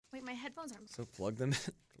Wait, my headphones are... So plug them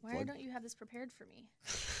in. Why don't you have this prepared for me?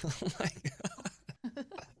 Oh, my God.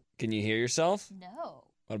 Can you hear yourself? No.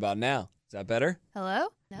 What about now? Is that better? Hello?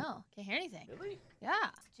 No, can't hear anything. Really? Yeah.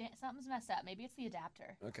 Something's messed up. Maybe it's the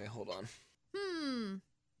adapter. Okay, hold on.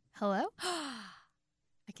 Hello?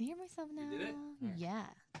 I can hear myself now. You did it? Right. Yeah.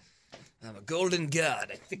 I'm a golden god.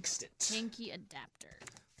 I fixed it. Pinky adapter.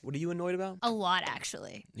 What are you annoyed about? A lot,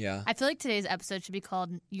 actually. Yeah. I feel like today's episode should be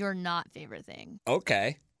called Your Not Favorite Thing.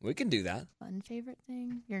 Okay, we can do that. Fun favorite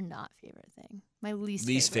thing? Your not favorite thing. My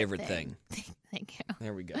least favorite thing. Thank you.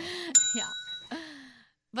 There we go. Yeah.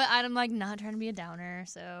 But I'm like not trying to be a downer,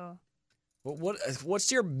 so.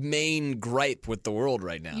 What's your main gripe with the world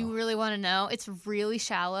right now? You really want to know? It's really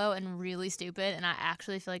shallow and really stupid, and I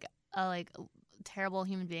actually feel like a terrible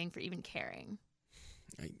human being for even caring.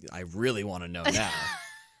 I really want to know now.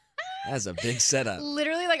 That's a big setup.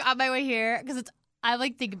 Literally, like on my way here, because I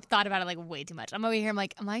thought about it like way too much. On my way here, I'm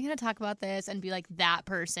like, am I going to talk about this and be like that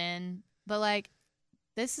person? But like,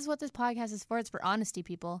 this is what this podcast is for. It's for honesty,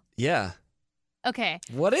 people. Yeah. Okay.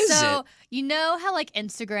 What is it? So, you know how like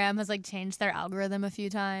Instagram has like changed their algorithm a few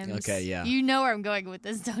times? Okay, yeah. You know where I'm going with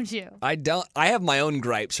this, don't you? I don't. I have my own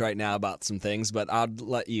gripes right now about some things, but I'll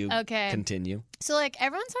let you continue. So like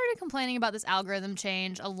everyone started complaining about this algorithm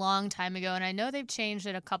change a long time ago, and I know they've changed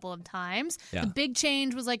it a couple of times. Yeah. The big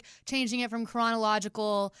change was like changing it from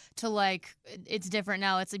chronological to like it's different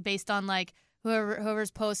now. It's like based on like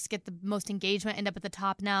whoever's posts get the most engagement end up at the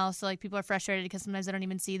top now. So like people are frustrated because sometimes they don't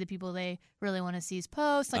even see the people they really want to see's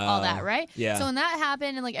posts, like all that, right? Yeah. So when that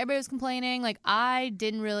happened and like everybody was complaining, like I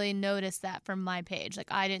didn't really notice that from my page.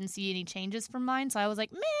 Like I didn't see any changes from mine. So I was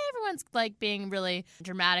like, meh, everyone's like being really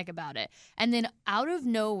dramatic about it. And then out of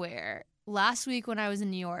nowhere, last week when I was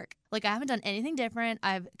in New York, like I haven't done anything different.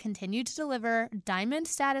 I've continued to deliver diamond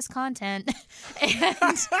status content and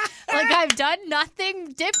like I've done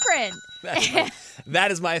nothing different.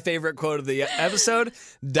 That is my favorite quote of the episode.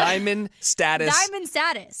 Diamond status. Diamond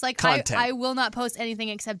status. Like content. I will not post anything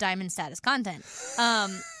except diamond status content.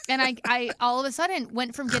 And I all of a sudden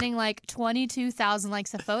went from getting like 22,000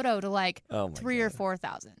 likes a photo to like 3,000 or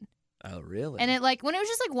 4,000. Oh, really? And it like when it was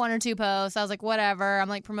just like one or two posts, I was like, whatever. I'm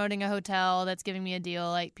like promoting a hotel that's giving me a deal.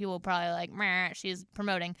 Like people probably like, meh, she's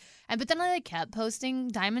promoting. But then I like kept posting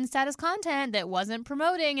diamond status content that wasn't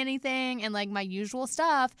promoting anything and like my usual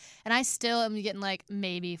stuff. And I still am getting like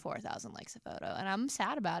maybe 4,000 likes a photo, and I'm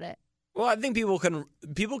sad about it. Well, I think people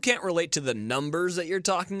can't relate to the numbers that you're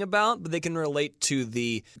talking about, but they can relate to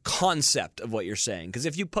the concept of what you're saying. Because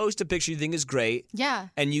if you post a picture you think is great, yeah,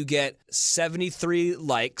 and you get 73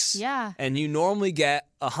 likes, yeah, and you normally get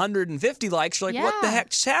 150 likes, you're like, what the heck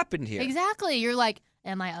just happened here? Exactly. You're like,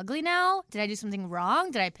 am I ugly now? Did I do something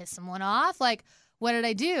wrong? Did I piss someone off? Like, what did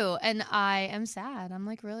I do? And I am sad. I'm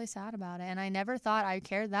like really sad about it. And I never thought I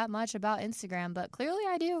cared that much about Instagram, but clearly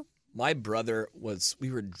I do. My brother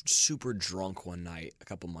we were super drunk one night a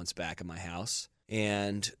couple months back at my house,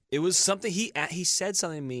 and it was something he said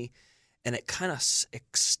something to me, and it kind of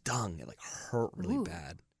stung. It like hurt really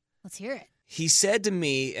bad. Let's hear it. He said to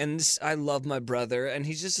me, and I love my brother, and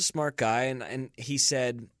he's just a smart guy, and he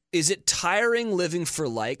said, "Is it tiring living for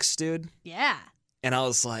likes, dude?" Yeah. And I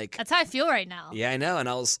was like, that's how I feel right now. Yeah, I know. And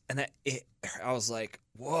I was like,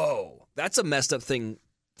 whoa, that's a messed up thing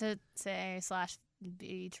to say /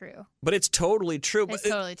 be true. But it's totally true. It's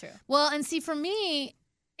totally true. Well, and see, for me,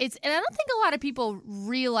 and I don't think a lot of people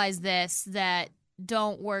realize this that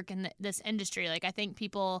don't work in this industry. Like, I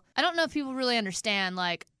don't know if people really understand,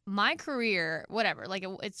 like, my career, whatever, like,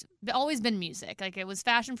 it's always been music. Like, it was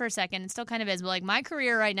fashion for a second. It still kind of is. But, like, my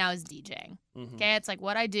career right now is DJing. Mm-hmm. Okay? It's, like,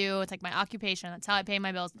 what I do. It's, like, my occupation. That's how I pay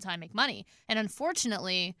my bills. That's how I make money. And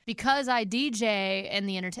unfortunately, because I DJ in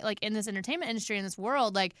the in this entertainment industry, in this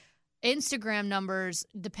world, like, Instagram numbers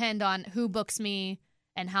depend on who books me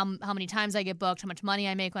and how many times I get booked, how much money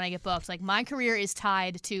I make when I get booked. Like, my career is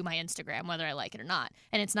tied to my Instagram, whether I like it or not.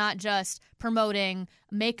 And it's not just promoting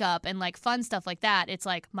makeup and, like, fun stuff like that. It's,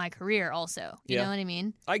 like, my career also. You know what I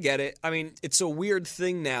mean? I get it. I mean, it's a weird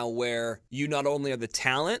thing now where you not only are the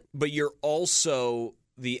talent, but you're also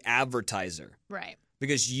the advertiser. Right.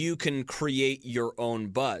 Because you can create your own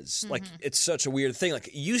buzz. Mm-hmm. Like, it's such a weird thing. Like,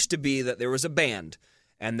 it used to be that there was a band,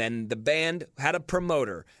 and then the band had a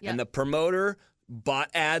promoter, and the promoter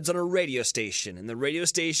bought ads on a radio station, and the radio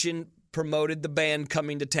station promoted the band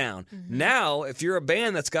coming to town. Mm-hmm. Now, if you're a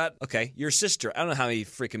band that's got, your sister, I don't know how many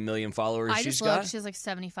freaking million followers she's got. She has like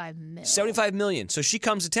 75 million. 75 million. So she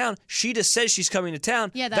comes to town. She just says she's coming to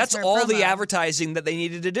town. Yeah, that's her all promo. the advertising that they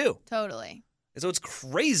needed to do. Totally. So it's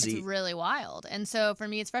crazy. It's really wild. And so for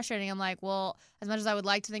me, it's frustrating. I'm like, well, as much as I would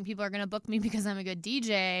like to think people are going to book me because I'm a good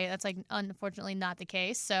DJ, that's like unfortunately not the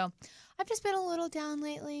case. So I've just been a little down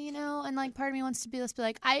lately, you know, and like part of me wants to be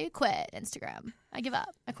like, I quit Instagram. I give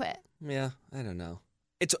up. I quit. Yeah, I don't know.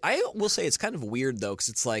 I will say it's kind of weird, though, because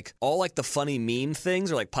it's like all like the funny meme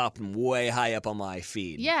things are like popping way high up on my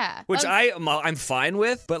feed. Yeah. Which I'm fine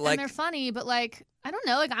with, but like. And they're funny, but like, I don't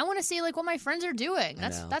know. Like, I want to see like what my friends are doing.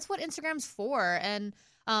 That's what Instagram's for. And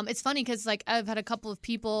it's funny because like I've had a couple of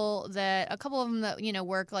them that, you know,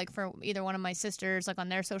 work like for either one of my sisters, like on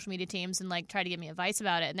their social media teams and like try to give me advice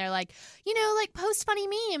about it. And they're like, you know, like post funny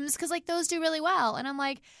memes because like those do really well. And I'm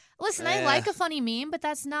like, listen, I like a funny meme, but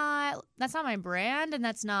that's not my brand, and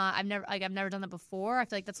that's not. I've never done that before. I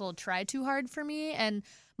feel like that's a little try too hard for me. And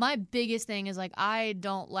my biggest thing is like I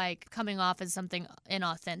don't like coming off as something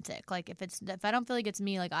inauthentic. Like if I don't feel like it's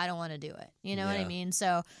me, like I don't want to do it. You know what I mean?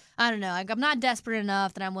 So I don't know. Like I'm not desperate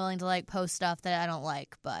enough that I'm willing to like post stuff that I don't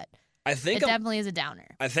like, but. I think it definitely is a downer.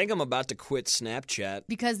 I think I'm about to quit Snapchat.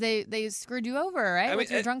 Because they screwed you over, right? With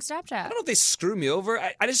your drunk Snapchat. I don't know if they screwed me over.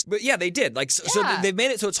 But yeah, they did. Like, so they've made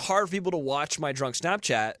it so it's hard for people to watch my drunk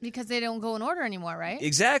Snapchat. Because they don't go in order anymore, right?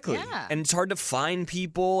 Exactly. Yeah. And it's hard to find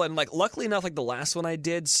people. And like, luckily enough, like the last one I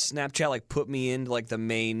did, Snapchat like put me into like the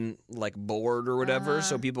main like board or whatever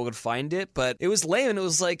so people could find it. But it was lame. And it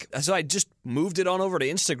was like, so I just moved it on over to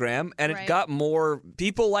Instagram and it got more,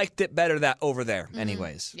 people liked it better over there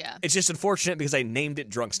anyways. Yeah. It's just unfortunate because I named it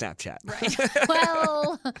Drunk Snapchat. Right.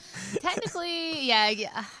 Well, technically, yeah,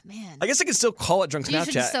 man. I guess I can still call it Drunk Snapchat.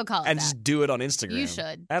 You should still call it and that. just do it on Instagram. You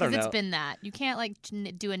should. I don't know. Because it's been that. You can't like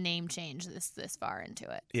do a name change this far into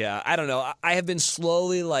it. Yeah, I don't know. I have been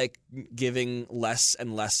slowly like giving less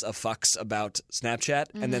and less of fucks about Snapchat,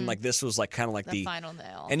 and then like this was like kind of like the final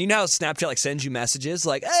nail. And you know how Snapchat like sends you messages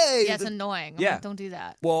like, "Hey," yeah, it's annoying. Yeah, like, don't do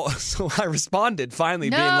that. Well, so I responded finally,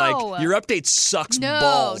 being like, "Your update sucks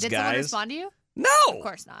balls, Did guys." Someone respond to you? No, of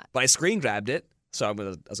course not. But I screen grabbed it, so I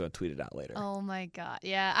was gonna tweet it out later. Oh my god,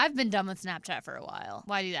 yeah, I've been done with Snapchat for a while.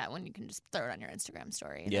 Why do that when you can just throw it on your Instagram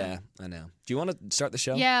story? You know? I know. Do you want to start the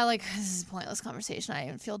show? Yeah, like this is a pointless conversation. I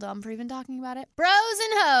even feel dumb for even talking about it. Bros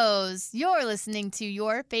and hoes, you're listening to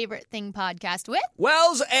your favorite thing podcast with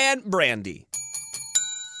Wells and Brandi.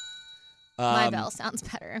 My bell sounds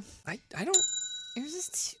better. I don't. Yours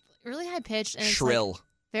is really high pitched and shrill. It's like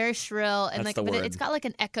very shrill and that's like, but it's got like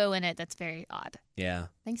an echo in it that's very odd. Yeah.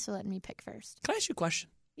 Thanks for letting me pick first. Can I ask you a question?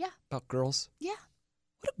 Yeah. About girls? Yeah.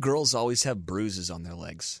 Why do girls always have bruises on their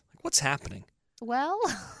legs? Like, what's happening? Well,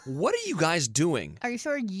 what are you guys doing? Are you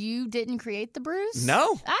sure you didn't create the bruise?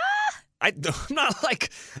 No. Ah! I'm not like,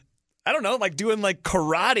 I don't know, like doing like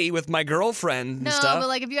karate with my girlfriend and stuff. No, but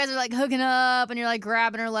like if you guys are like hooking up and you're like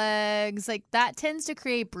grabbing her legs, like that tends to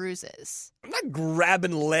create bruises. I'm not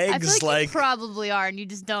grabbing legs. I feel like you probably are and you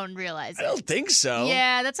just don't realize it. I don't think so.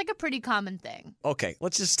 Yeah, that's like a pretty common thing. Okay,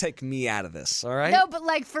 let's just take me out of this, all right? No, but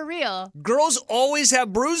like for real. Girls always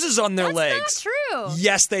have bruises on their legs. That's not true.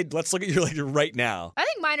 Yes, let's look at your leg right now. I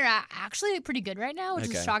think mine are actually pretty good right now, which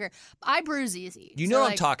is a shocker. I bruise easy. You know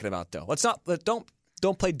what I'm talking about, though.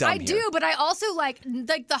 Don't play dumb here. I do, but I also like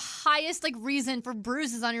the highest like reason for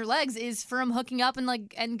bruises on your legs is from hooking up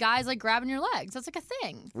and guys like grabbing your legs. That's like a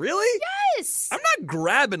thing. Really? Yes. I'm not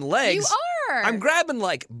grabbing legs. You are. I'm grabbing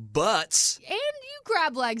like butts. And you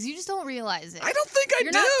grab legs. You just don't realize it. I don't think I do.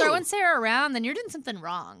 You're not throwing Sarah around, then you're doing something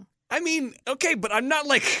wrong. I mean, okay, but I'm not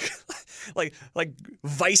like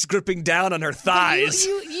vice gripping down on her thighs.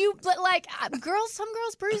 But like some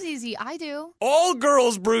girls bruise easy. I do. All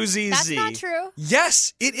girls bruise easy. That's not true.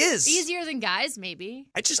 Yes, it is. Easier than guys, maybe.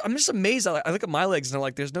 I'm just amazed. I look at my legs and I'm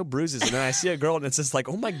like, there's no bruises. And then I see a girl and it's just like,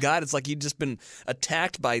 oh my God, it's like you've just been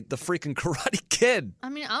attacked by the freaking Karate Kid. I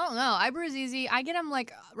mean, I don't know. I bruise easy. I get them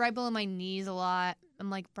like right below my knees a lot. I'm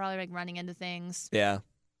like probably like running into things. Yeah.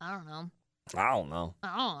 I don't know.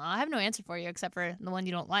 I have no answer for you except for the one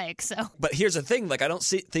you don't like. So, but here's the thing: like, I don't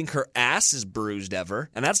think her ass is bruised ever,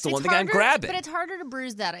 and that's the one thing I'm grabbing. But it's harder to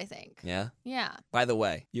bruise that, I think. Yeah. Yeah. By the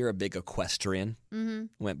way, you're a big equestrian. Mm-hmm.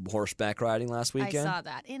 Went horseback riding last weekend. I saw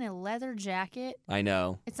that in a leather jacket. I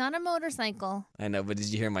know. It's not a motorcycle. I know, but did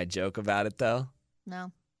you hear my joke about it though?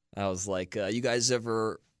 No. I was like, you guys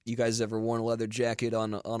ever worn a leather jacket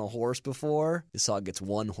on a horse before? This hog gets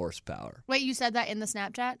 1 horsepower. Wait, you said that in the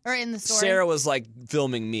Snapchat or in the story? Sarah was like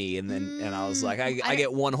filming me, and I was like, I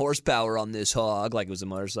get 1 horsepower on this hog, like it was a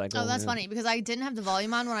motorcycle. Oh, that's funny because I didn't have the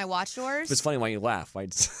volume on when I watched yours. It's funny why you laugh.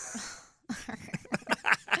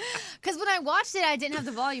 Because when I watched it, I didn't have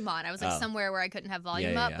the volume on. I was like somewhere where I couldn't have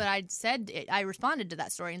volume up. But I responded to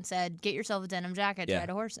that story and said, get yourself a denim jacket to ride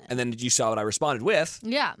a horse in. And then you saw what I responded with.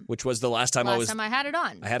 Yeah. Which was the last time I had it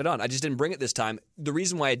on. I had it on. I just didn't bring it this time. The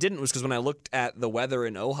reason why I didn't was because when I looked at the weather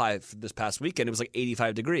in Ojai this past weekend, it was like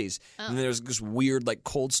 85 degrees. Oh. And then there was this weird like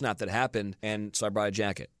cold snap that happened. And so I brought a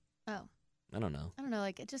jacket. Oh. I don't know.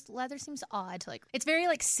 Like it just leather seems odd to like. It's very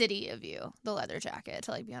like city of you, the leather jacket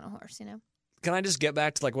to like be on a horse, you know. Can I just get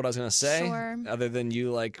back to like what I was gonna say? Sure. Other than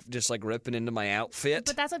you like just like ripping into my outfit.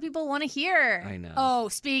 But that's what people want to hear. I know. Oh,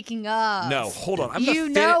 speaking of. No, hold on. You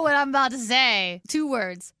know what I'm about to say. 2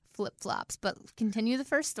 words. Flip-flops. But continue the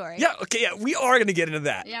first story. Yeah. Okay. Yeah. We are gonna get into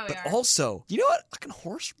that. Yeah, we but are. Also, you know what? Fucking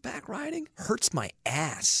horseback riding hurts my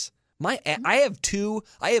ass. I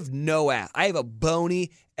have no ass. I have a bony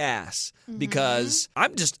ass because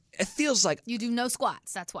it feels like. You do no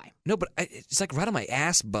squats, that's why. No, but it's like right on my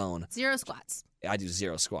ass bone. 0 squats. I do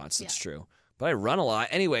 0 squats, that's true. But I run a lot.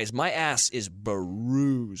 Anyways, my ass is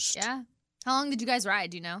bruised. Yeah? How long did you guys ride,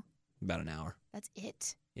 do you know? About an hour. That's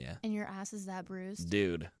it? Yeah. And your ass is that bruised?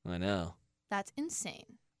 Dude, I know. That's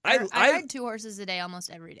insane. I ride 2 horses a day almost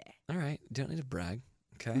every day. All right. Don't need to brag.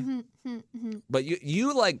 Okay. But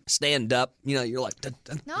you like stand up, you're like.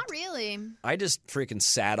 Not really. I just freaking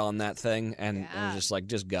sat on that thing and was just like,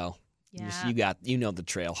 just go. Yeah. You know the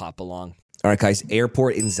trail, hop along. All right, guys,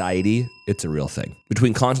 airport anxiety, it's a real thing.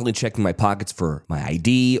 Between constantly checking my pockets for my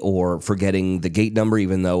ID or forgetting the gate number,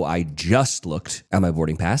 even though I just looked at my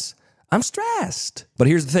boarding pass, I'm stressed. But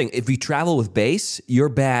here's the thing. If you travel with Base, your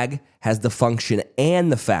bag has the function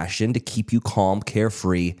and the fashion to keep you calm,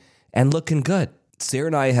 carefree, and looking good. Sarah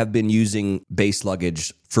and I have been using Base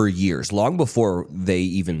luggage for years, long before they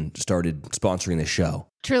even started sponsoring the show.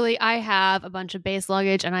 Truly, I have a bunch of Base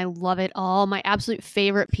luggage and I love it all. My absolute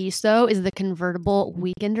favorite piece, though, is the convertible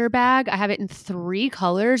weekender bag. I have it in 3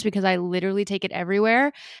 colors because I literally take it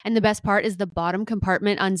everywhere. And the best part is the bottom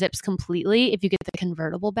compartment unzips completely if you get the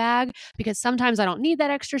convertible bag, because sometimes I don't need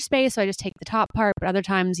that extra space, so I just take the top part. But other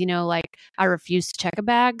times, I refuse to check a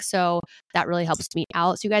bag, so that really helps me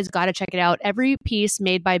out. So you guys got to check it out. Every piece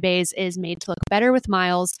made by Base is made to look better with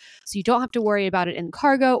miles, so you don't have to worry about it in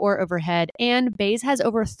cargo or overhead. And Base has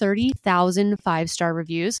over 30,000 5-star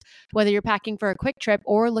reviews. Whether you're packing for a quick trip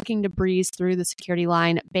or looking to breeze through the security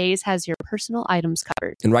line, Base has your personal items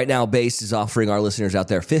covered. And right now, Base is offering our listeners out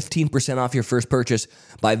there 15% off your first purchase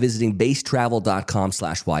by visiting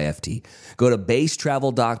basetravel.com/YFT. Go to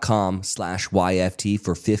basetravel.com/YFT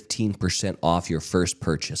for 15% off your first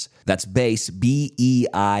purchase. That's Base,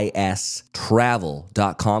 BEIS,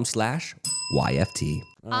 travel.com/YFT.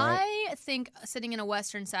 I think sitting in a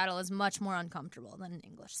Western saddle is much more uncomfortable than an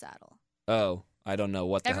English saddle. Oh, I don't know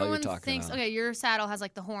what the hell you're talking thinks, about. Okay, your saddle has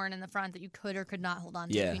like the horn in the front that you could or could not hold on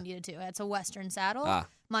to if you needed to. It's a Western saddle.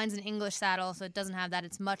 Mine's an English saddle, so it doesn't have that.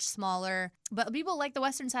 It's much smaller. But people like the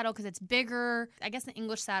Western saddle because it's bigger. I guess the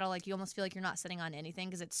English saddle, like you almost feel like you're not sitting on anything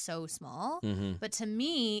because it's so small. Mm-hmm. But to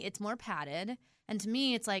me, it's more padded. And to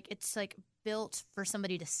me, it's like built for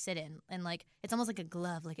somebody to sit in, and like it's almost like a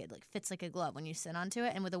glove, like it like fits like a glove when you sit onto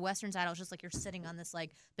it. And with a Western saddle, it's just like you're sitting on this like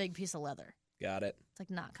big piece of leather. Got it. It's like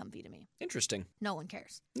not comfy to me. Interesting. No one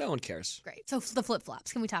cares. No one cares. Great. So the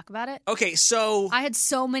flip-flops, can we talk about it? Okay, so I had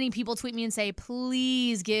so many people tweet me and say,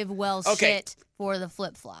 please give Wells shit for the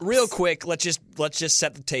flip-flops. Real quick, let's just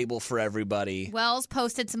set the table for everybody. Wells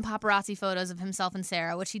posted some paparazzi photos of himself and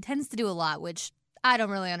Sarah, which he tends to do a lot, which I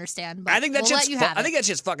don't really understand. But I think that's we'll just I think that's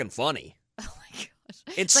just fucking funny. Oh my gosh.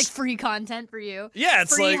 It's like free content for you. Yeah,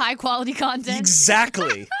 it's free like high quality content.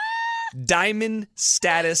 Exactly. Diamond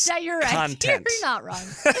status you're right. content. You're not wrong.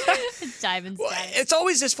 Diamond status. It's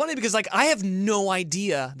always just funny because like I have no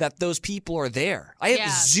idea that those people are there. I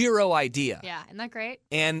have zero idea. Yeah, isn't that great?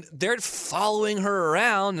 And they're following her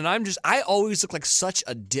around, and I always look like such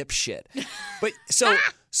a dipshit. But so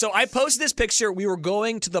I posted this picture. We were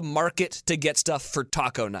going to the market to get stuff for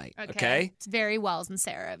taco night. Okay? It's very Wells and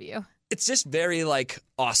Sarah of you. It's just very, like,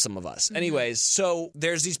 awesome of us. Mm-hmm. Anyways, so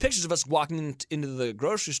there's these pictures of us walking into the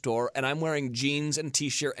grocery store, and I'm wearing jeans and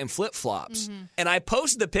T-shirt and flip-flops. Mm-hmm. And I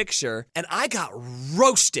posted the picture, and I got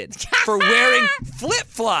roasted for wearing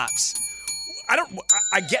flip-flops.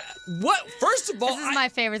 I get, what, first of all. This is my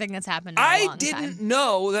favorite thing that's happened in a long time. I didn't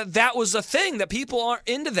know that was a thing, that people aren't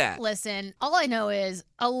into that. Listen, all I know is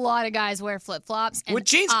a lot of guys wear flip-flops. With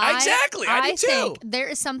jeans, exactly, I do too. I think there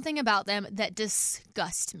is something about them that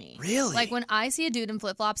disgusts me. Really? Like when I see a dude in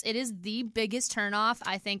flip-flops, it is the biggest turnoff,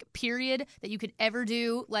 I think, period, that you could ever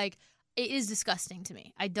do. Like, it is disgusting to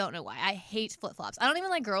me. I don't know why. I hate flip-flops. I don't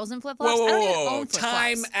even like girls in flip-flops. Whoa, I don't even own flip-flops.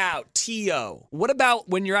 Time out, T.O. What about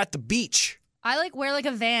when you're at the beach? I like wear like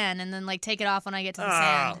a Van and then like take it off when I get to the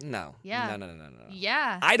sand. No. Yeah. No.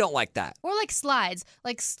 Yeah. I don't like that. Or like slides.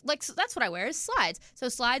 Like that's what I wear is slides. So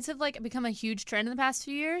slides have like become a huge trend in the past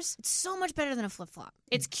few years. It's so much better than a flip-flop.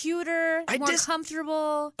 It's cuter, more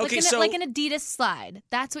comfortable. Okay, like an Adidas slide.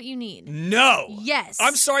 That's what you need. No. Yes.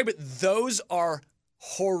 I'm sorry, but those are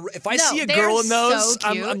if I see a girl in those, so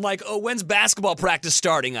I'm like, oh, when's basketball practice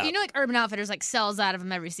starting up? You know, like Urban Outfitters like sells out of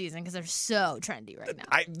them every season because they're so trendy right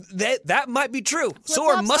now. That might be true. So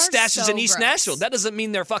are mustaches in East gross. Nashville. That doesn't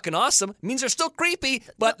mean they're fucking awesome. It means they're still creepy,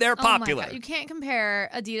 but they're popular. Oh my God. You can't compare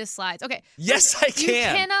Adidas slides. Okay. Yes, I can. You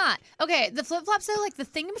cannot. Okay, the flip-flops though, like the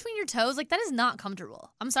thing in between your toes, like that is not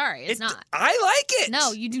comfortable. I'm sorry, it's not. I like it.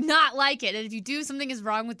 No, you do not like it. And if you do, something is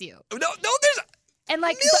wrong with you. No, there's and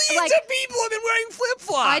like millions of people have been wearing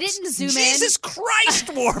flip-flops. I didn't zoom in. Jesus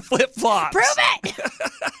Christ wore flip-flops. Prove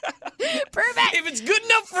it. Prove it. If it's good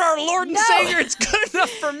enough for our Lord and Savior, it's good enough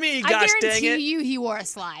for me. Gosh I dang it. guarantee you he wore a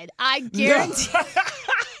slide. I guarantee. No.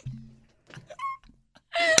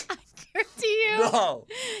 I guarantee you. No.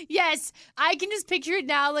 Yes, I can just picture it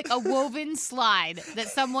now like a woven slide that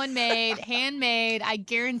someone made, handmade. I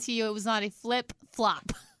guarantee you it was not a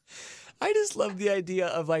flip-flop. I just love the idea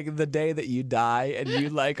of like the day that you die and you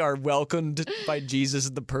like are welcomed by Jesus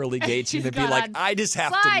at the pearly gates. You're gonna be like, I just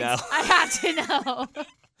have to know. I have to know.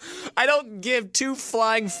 I don't give two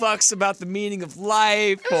flying fucks about the meaning of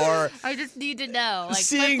life or. I just need to know. Like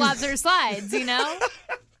Seeing- flip-flops or slides, you know?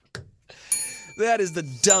 That is the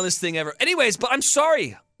dumbest thing ever. Anyways, but I'm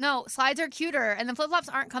sorry. No, slides are cuter, and the flip-flops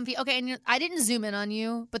aren't comfy. Okay, and I didn't zoom in on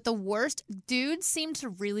you, but the worst, dudes seem to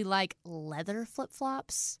really like leather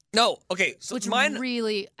flip-flops. No, okay. So Which mine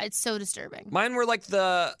really, it's so disturbing. Mine were like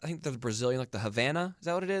I think they're the Brazilian, like the Havana. Is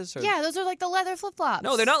that what it is? Or... Yeah, those are like the leather flip-flops.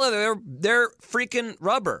 No, they're not leather. They're freaking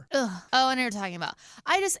rubber. Ugh. Oh, I know what you're talking about.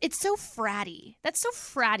 it's so fratty. That's so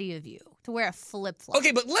fratty of you to wear a flip-flop.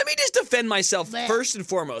 Okay, but let me just defend myself Blech. first and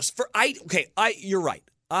foremost. You're right.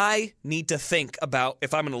 I need to think about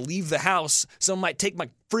if I'm going to leave the house, someone might take my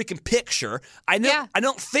freaking picture. I know. Yeah. I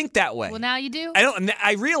don't think that way. Well, now you do.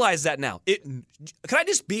 I realize that now. Can I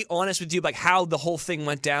just be honest with you, like how the whole thing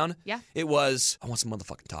went down? Yeah. It was, I want some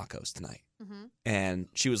motherfucking tacos tonight. Mm-hmm. And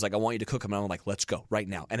she was like, I want you to cook them. And I'm like, let's go right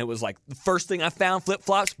now. And it was like the first thing I found,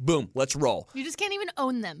 flip-flops, boom, let's roll. You just can't even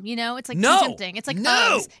own them, you know? It's like No. too tempting. It's like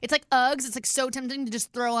Uggs. It's like Uggs. It's like so tempting to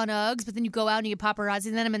just throw on Uggs, but then you go out and you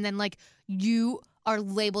paparazzi them, and then like you are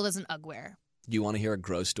labeled as an Ugg wearer. Do you want to hear a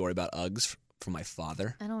gross story about Uggs from my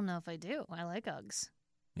father? I don't know if I do. I like Uggs.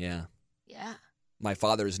 Yeah. Yeah. My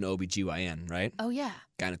father is an OBGYN, right? Oh, yeah.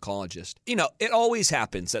 Gynecologist. You know, it always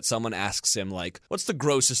happens that someone asks him, like, what's the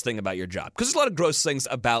grossest thing about your job? Because there's a lot of gross things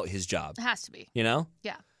about his job. It has to be. You know?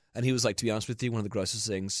 Yeah. And he was like, to be honest with you, one of the grossest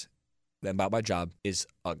things about my job is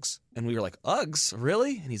Uggs. And we were like, Uggs?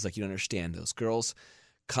 Really? And he's like, you don't understand. Those girls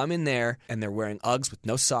come in there and they're wearing Uggs with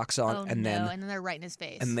no socks on, and then they're right in his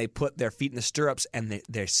face. and they put their feet in the stirrups, and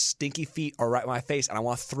their stinky feet are right in my face, and I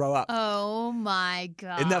want to throw up. Oh my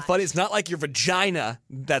god! Isn't that funny? It's not like your vagina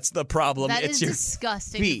that's the problem. That it's is your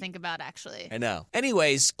disgusting feet. to think about, actually. I know.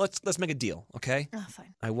 Anyways, let's make a deal, okay? Oh,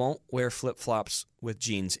 fine. I won't wear flip-flops with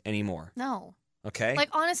jeans anymore. No. Okay? Like,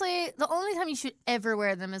 honestly, the only time you should ever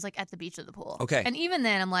wear them is, like, at the beach or the pool. Okay. And even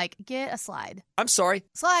then, I'm like, get a slide. I'm sorry.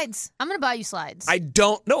 Slides. I'm going to buy you slides. I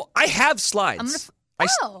don't know. I have slides. I'm going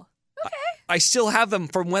to... Okay. I still have them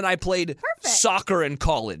from when I played soccer in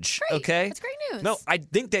college. Great. Okay? That's great news. No, I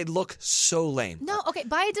think they look so lame. No, okay,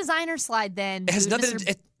 buy a designer slide then. It has dude,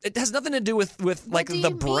 nothing. It has nothing to do with like do the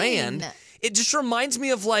you brand. mean? It just reminds me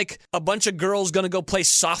of like a bunch of girls gonna go play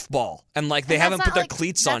softball and like they And haven't that's put their not, like,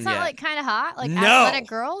 cleats on That's not yet. like kind of hot? Like No. athletic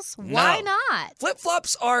girls? Why No. not? Flip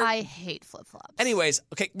flops are. I hate flip-flops. Anyways,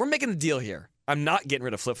 okay, we're making a deal here. I'm not getting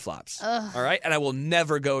rid of flip flops. Ugh. All right, and I will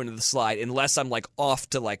never go into the slide unless I'm like off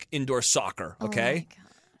to like indoor soccer. Okay. Oh my God.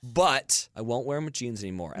 But I won't wear them with jeans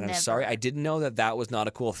anymore. And I'm Never. sorry, I didn't know that was not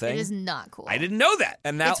a cool thing. It is not cool. I didn't know that.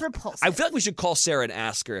 And now It's repulsive. I feel like we should call Sarah and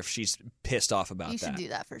ask her if she's pissed off about You that. should do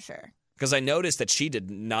that for sure. Because I noticed that she did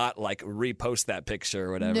not like repost that picture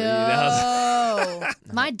or whatever. No. You know?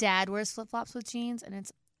 My dad wears flip-flops with jeans, and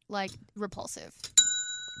it's like repulsive.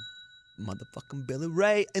 Motherfucking Billy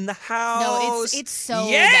Ray in the house. No, it's so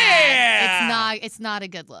Yeah! bad. It's not a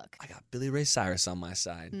good look. I got Billy Ray Cyrus on my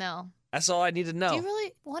side. No. That's all I need to know. Do you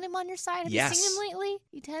really want him on your side? Have Yes. you seen him lately?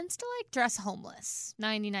 He tends to like dress homeless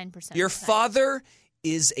 99%. Your of the time. father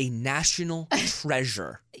is a national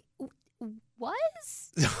treasure.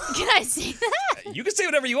 Was? Can I say that? You can say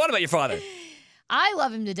whatever you want about your father. I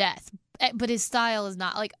love him to death, but his style is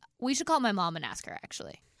not like. We should call my mom and ask her.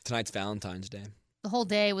 Actually, Tonight's Valentine's Day. the whole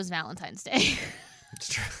day was Valentine's Day. It's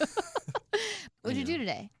true. What'd you do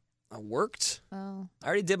today? I worked. Oh. I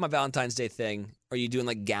already did my Valentine's Day thing. Are you doing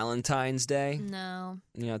like Galentine's Day? No.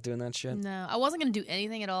 You're not doing that shit? No. I wasn't going to do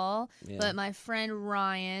anything at all, Yeah. but my friend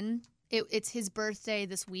Ryan, it's his birthday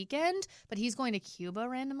this weekend, but he's going to Cuba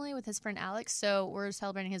randomly with his friend Alex, so we're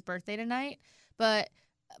celebrating his birthday tonight. But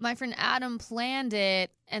my friend Adam planned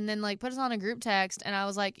it and then like put us on a group text, and I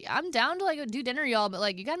was like, I'm down to like do dinner, y'all, but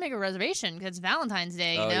like you got to make a reservation because it's Valentine's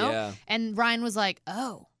Day, you know? Yeah. And Ryan was like,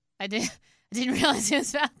 oh, I didn't realize it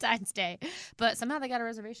was Valentine's Day, but somehow they got a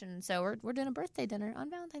reservation, so we're doing a birthday dinner on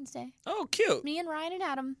Valentine's Day. Oh, cute. Me and Ryan and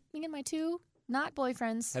Adam, me and my two not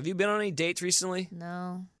boyfriends. Have you been on any dates recently?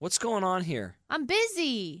 No, What's going on here? I'm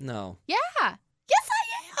busy. No. Yeah, yes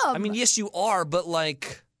I am. I mean, yes, you are, but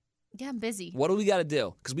like, yeah, I'm busy. what do we got to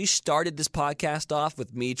do? Because we started this podcast off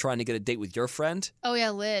with me trying to get a date with your friend. Oh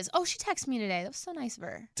yeah, Liz. Oh, she texted me today. That was so nice of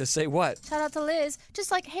her. To say what? Shout out to Liz. Just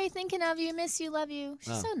like, hey, thinking of you, miss you, love you.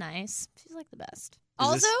 She's Oh. so nice. She's like the best. Is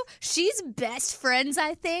Also, this- she's best friends,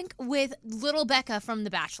 I think, with little Becca from The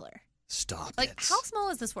Bachelor. Stop Like, it. how small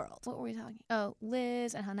is this world? What were we talking? Oh,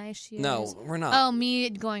 Liz and how nice she is. No, we're not. Oh, me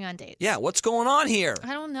going on dates. Yeah, what's going on here?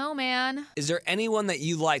 I don't know, man. Is there anyone that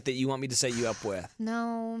you like that you want me to set you up with?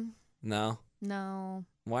 No, No? no.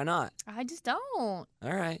 Why not? I just don't. All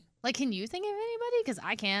right. Like, can you think of anybody? Because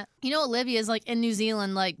I can't. You know, Olivia's like in New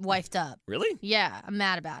Zealand, like wifed up. Really? Yeah, I'm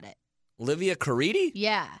mad about it. Olivia Caridi?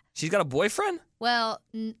 Yeah. She's got a boyfriend? Well,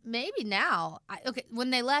 maybe now. Okay, when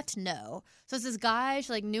they left, no. So it's this guy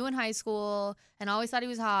she like knew in high school and always thought he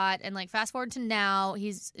was hot. And like fast forward to now,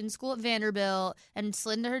 he's in school at Vanderbilt and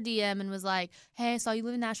slid into her DM and was like, "Hey, I saw you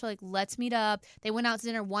live in Nashville. Like, let's meet up." They went out to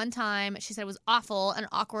dinner one time. She said it was awful and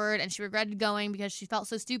awkward, and she regretted going because she felt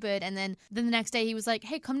so stupid. And then the next day, he was like,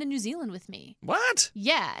 "Hey, come to New Zealand with me." What?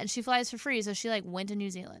 Yeah, and she flies for free, so she like went to New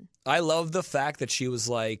Zealand. I love the fact that she was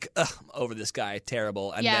like, ugh, I'm over this guy,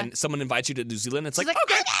 terrible. And Yeah. then someone invites you to New Zealand. It's She's like,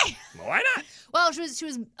 like, okay, why not? Well, she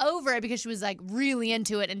was over it because she was like really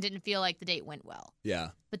into it and didn't feel like the date went well. Yeah.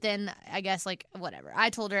 But then I guess like whatever. I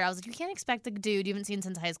told her I was like, you can't expect the dude you haven't seen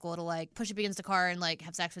since high school to like push up against a car and like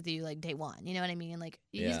have sex with you like day one. You know what I mean? Like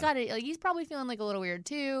Yeah. he's got it. Like he's probably feeling like a little weird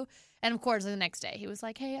too. And of course, the next day he was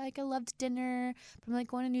like, "Hey, like I loved dinner, but I'm like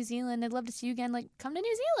going to New Zealand. I'd love to see you again. Like come to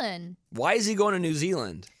New Zealand." Why is he going to New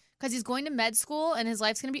Zealand? Because he's going to med school and his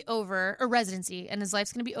life's going to be over, or residency, and his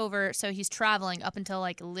life's going to be over. So he's traveling up until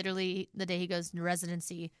like literally the day he goes to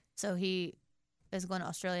residency. So he is going to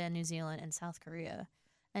Australia, New Zealand, and South Korea.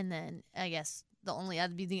 And then I guess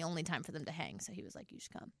that'd be the only time for them to hang. So he was like, "You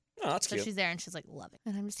should come." Oh, that's So cute. she's there and she's like, "Loving."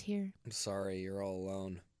 And I'm just here. I'm sorry, you're all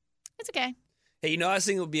alone. It's okay. Hey, you know, I was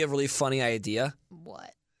thinking it would be a really funny idea.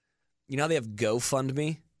 What? You know how they have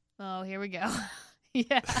GoFundMe? Oh, here we go.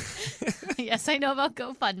 Yeah. Yes, I know about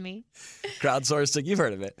GoFundMe. Crowdsourcing, you've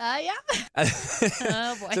heard of it. Yeah.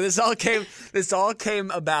 Oh boy. So this all came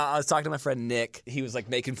about. I was talking to my friend Nick. He was like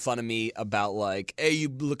making fun of me about like, hey,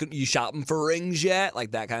 you shopping for rings yet?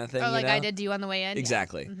 Like that kind of thing. Or like you know? I did to you on the way in. Yeah.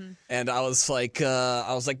 Exactly. Mhm. And I was like,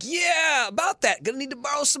 yeah, about that. Gonna need to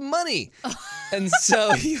borrow some money. And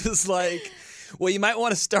so he was like, well, you might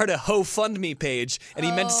want to start a HoFundMe page. And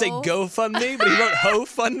he meant to say Oh. GoFundMe, but he wrote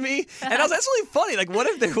HoFundMe. And I was, that's really funny. Like, what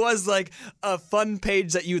if there was like a fun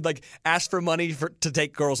page that you would like ask for money to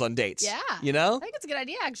take girls on dates? Yeah. You know? I think it's a good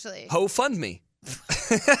idea, actually. HoFundMe.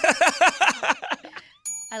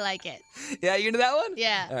 I like it. Yeah, you into that one?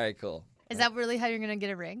 Yeah. All right, cool. Is that really how you're going to get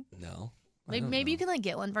a ring? No. Maybe you can like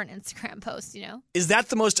get one for an Instagram post, you know? Is that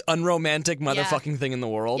the most unromantic motherfucking thing in the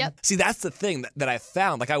world? Yep. See, that's the thing that I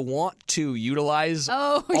found. Like, I want to utilize.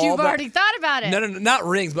 Oh, all you've the- already thought about it. No, not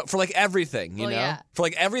rings, but for like everything, you Well, know? yeah. For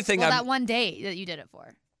like everything. Well, I'm, that one day that you did it for.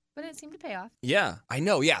 But it seemed to pay off. yeah, I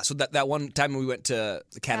know. Yeah. So that one time when we went to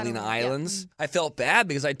the Catalina Catalina, yeah. Islands, I felt bad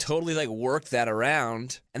because I totally like worked that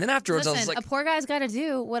around. And then afterwards, I was Listen, like, a poor guy's got to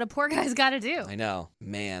do what a poor guy's got to do. I know,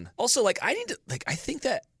 man. Also, like, I need to, like, I think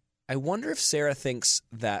that, I wonder if Sarah thinks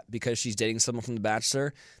that because she's dating someone from The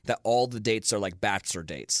Bachelor, that all the dates are like Bachelor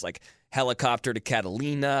dates. Like, helicopter to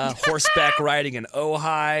Catalina, horseback riding in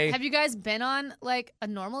Ojai. Have you guys been on like a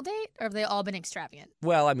normal date or have they all been extravagant?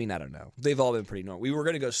 Well, I mean, I don't know. They've all been pretty normal. We were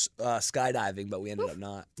going to go skydiving, but we ended up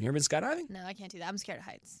not. You ever been skydiving? No, I can't do that. I'm scared of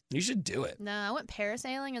heights. You should do it. No, I went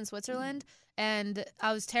parasailing in Switzerland and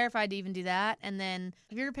I was terrified to even do that. And then,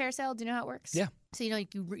 have you ever parasailed? Do you know how it works? Yeah. So, you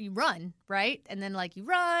know, you run, right? And then, like, you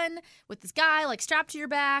run with this guy, like, strapped to your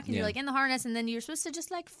back, and Yeah. you're, like, in the harness, and then you're supposed to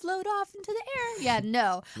just, like, float off into the air. Yeah,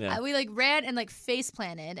 no. Yeah. We, like, ran and, like, face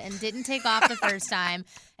planted and didn't take off the first time.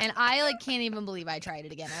 And I, like, can't even believe I tried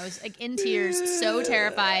it again. I was, like, in tears, so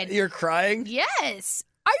terrified. You're crying? Yes.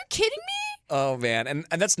 Are you kidding me? Oh man, and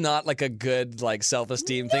that's not like a good like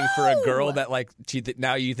self-esteem thing for a girl that like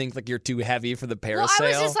now you think like you're too heavy for the parasail. Well, I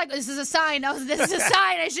was just like, this is a sign. This is a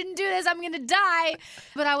sign. I shouldn't do this. I'm gonna die.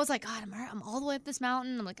 But I was like, God, I'm all the way up this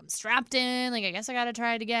mountain. I'm strapped in. Like I guess I gotta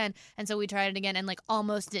try it again. And so we tried it again, and like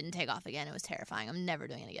almost didn't take off again. It was terrifying. I'm never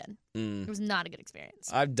doing it again. It was not a good experience.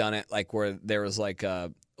 I've done it like where there was like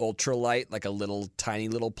a ultralight, like a tiny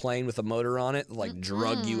little plane with a motor on it, like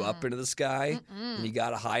drug you up into the sky, and you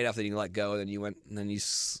got high enough that you let go, and then you went, and then you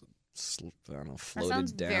floated down. That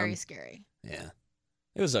sounds very scary. Yeah,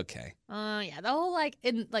 it was okay. Yeah, the whole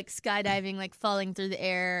skydiving, like falling through the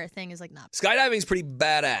air thing is like not. Skydiving's pretty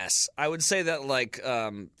badass. I would say that like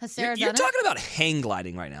Has Sarah you're done talking about hang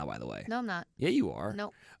gliding right now, by the way. No, I'm not. Yeah, you are.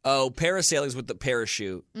 Nope. Oh, parasailing's with the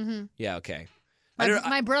parachute. Mm-hmm. Yeah, okay.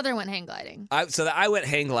 My brother went hang gliding. I went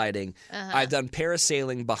hang gliding. I've done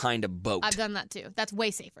parasailing behind a boat. I've done that too. That's way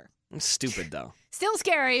safer. Stupid though. Still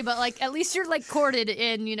scary, but like at least you're like corded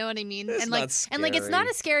in, you know what I mean? It's and like not scary. and like it's not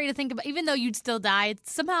as scary to think about, even though you'd still die.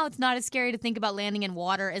 Somehow it's not as scary to think about landing in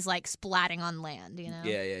water as like splatting on land, you know?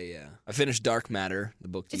 Yeah. I finished Dark Matter, the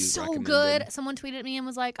book you It's so recommended. good. Someone tweeted at me and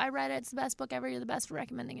was like, I read it. It's the best book ever. You're the best for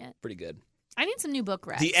recommending it. Pretty good. I need some new book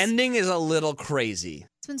recs. The ending is a little crazy.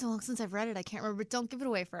 It's been so long since I've read it. I can't remember. But don't give it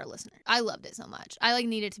away for our listener. I loved it so much. I like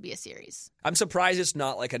need it to be a series. I'm surprised it's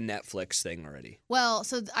not like a Netflix thing already. Well,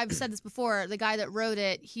 so I've said this before. The guy that wrote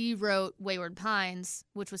it, he wrote Wayward Pines,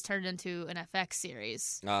 which was turned into an FX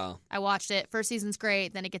series. Oh. I watched it. First season's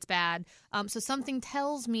great. Then it gets bad. So something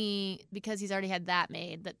tells me, because he's already had that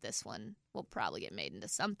made, that this one will probably get made into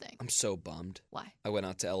something. I'm so bummed. Why? I went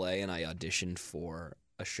out to LA and I auditioned for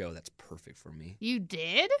a show that's perfect for me. You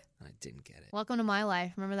did? And I didn't get it. Welcome to my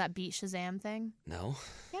life. Remember that Beat Shazam thing? No?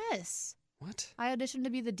 Yes. What? I auditioned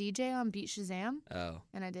to be the DJ on Beat Shazam. Oh.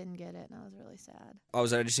 And I didn't get it, and I was really sad. I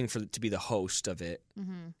was auditioning to be the host of it,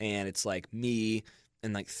 Mm-hmm. and it's like me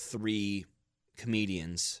and like 3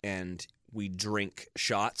 comedians, and we drink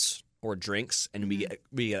shots or drinks, and we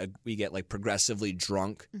get like progressively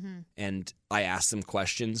drunk, and I ask them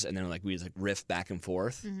questions, and then like we just like riff back and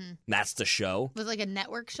forth. That's the show. Was it like a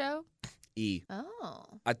network show? E. Oh.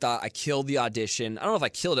 I thought I killed the audition. I don't know if I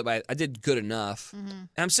killed it, but I did good enough. And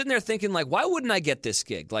I'm sitting there thinking, like, why wouldn't I get this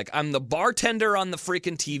gig? Like, I'm the bartender on the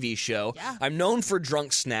freaking TV show. Yeah. I'm known for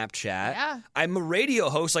drunk Snapchat. Yeah. I'm a radio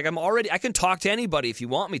host. Like, I can talk to anybody if you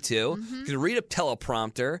want me to. I can read a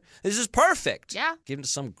teleprompter. This is perfect. Yeah. Give it to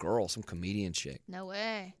some girl, some comedian chick. No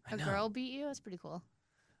way. A girl beat you? That's pretty cool.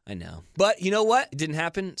 I know. But you know what? It didn't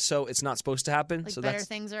happen, so it's not supposed to happen. Like so better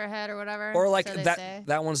things are ahead or whatever. Or like so they that say.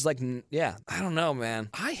 that one's like, yeah, I don't know, man.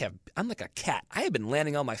 I'm like a cat. I have been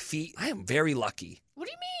landing on my feet. I am very lucky. What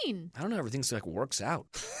do you mean? I don't know. Everything's like works out.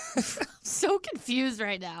 I'm so confused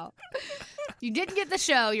right now. You didn't get the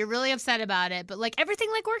show. You're really upset about it, but like everything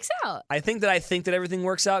like works out. I think that everything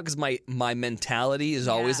works out because my mentality is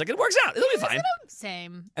always like it works out. It'll be fine.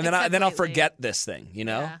 Same. And then I'll forget this thing, you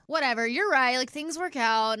know? Yeah. Whatever. You're right. Like things work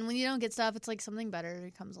out, and when you don't get stuff, it's like something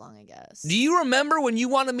better comes along, I guess. Do you remember when you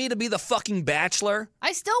wanted me to be the fucking Bachelor?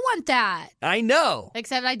 I still want that. I know.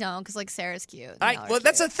 Except I don't, because like Sarah's cute.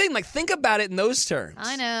 That's the thing. Like think about it in those terms.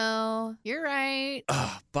 I know. You're right.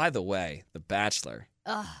 By the way, The Bachelor.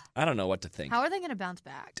 I don't know what to think. How are they going to bounce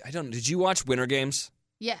back? I don't. Did you watch Winter Games?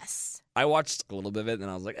 Yes. I watched a little bit of it, and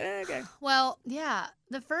I was like, okay. Well, yeah.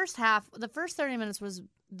 The first 30 minutes was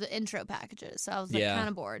the intro packages, so I was like kind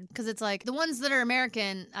of bored because it's like the ones that are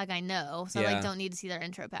American, like I know, so I like don't need to see their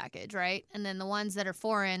intro package, right? And then the ones that are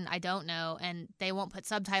foreign, I don't know, and they won't put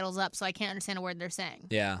subtitles up, so I can't understand a word they're saying.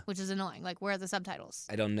 Yeah, which is annoying. Like, where are the subtitles?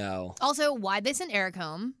 I don't know. Also, why'd they send Eric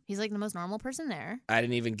home? He's like the most normal person there. I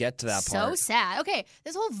didn't even get to that part. So sad. Okay,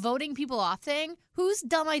 this whole voting people off thing. Whose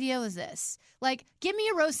dumb idea was this? Like, give me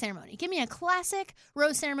a rose ceremony. Give me a classic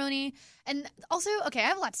rose ceremony. And also, okay, I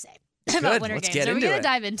have a lot to say. About Winter Games. Are we going to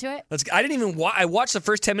dive into it? I didn't even I watched the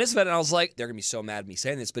first 10 minutes of it, and I was like, they're going to be so mad at me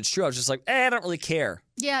saying this, but it's true. I was just like, I don't really care.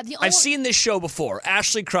 Yeah. I've seen this show before.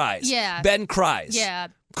 Ashley cries. Yeah. Ben cries. Yeah.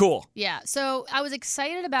 Cool. Yeah. So I was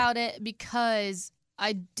excited about it because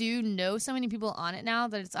I do know so many people on it now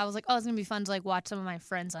that I was like, oh, it's going to be fun to like watch some of my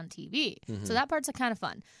friends on TV. So that part's kind of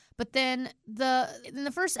fun. But then in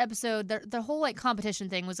the first episode, the whole like competition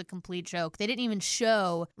thing was a complete joke. They didn't even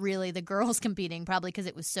show really the girls competing, probably because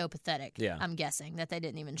it was so pathetic. Yeah. I'm guessing that they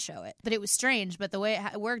didn't even show it. But it was strange. But the way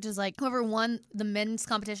it worked is like whoever won the men's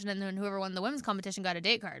competition and then whoever won the women's competition got a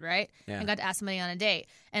date card, right? Yeah. And got to ask somebody on a date.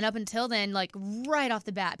 And up until then, like right off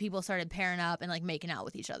the bat, people started pairing up and like making out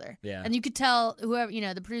with each other. Yeah. And you could tell whoever,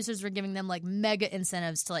 the producers were giving them like mega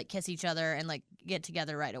incentives to like kiss each other and like get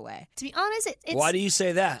together right away. To be honest, it's... Why do you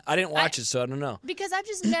say that? I didn't watch it, so I don't know. Because I've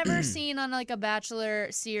just never seen on like a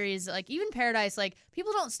Bachelor series, like even Paradise, like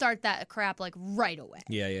people don't start that crap like right away.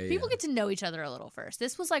 Yeah. People get to know each other a little first.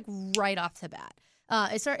 This was like right off the bat.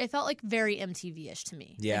 It felt like very MTV-ish to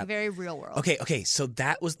me. Yeah. Like very real world. Okay. So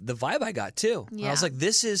that was the vibe I got too. Yeah. I was like,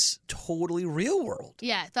 this is totally real world.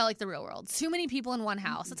 Yeah, it felt like the real world. Too many people in one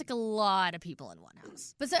house. That's like a lot of people in one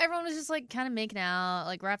house. But so everyone was just like kind of making out,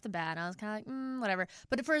 like right off the bat. And I was kind of like, whatever.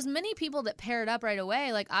 But for as many people that paired up right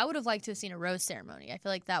away, like I would have liked to have seen a rose ceremony. I feel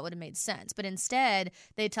like that would have made sense. But instead,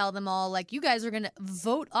 they tell them all, like, you guys are going to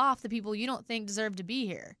vote off the people you don't think deserve to be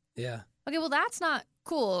here. Yeah. Okay, well, that's not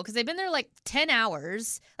cool because they've been there like 10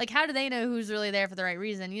 hours. Like, how do they know who's really there for the right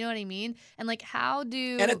reason? You know what I mean? And like, how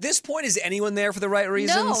do... And at this point, is anyone there for the right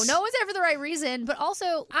reasons? No one's there for the right reason. But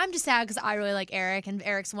also, I'm just sad because I really like Eric, and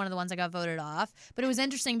Eric's one of the ones that got voted off. But it was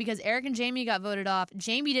interesting because Eric and Jamie got voted off.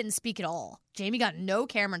 Jamie didn't speak at all. Jamie got no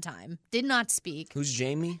camera time, did not speak. Who's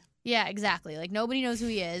Jamie? Yeah, exactly. Like, nobody knows who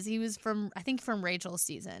he is. He was from Rachel's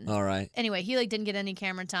season. All right. Anyway, he, like, didn't get any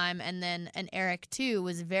camera time. And Eric, too,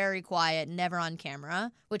 was very quiet, never on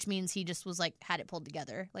camera, which means he just was, like, had it pulled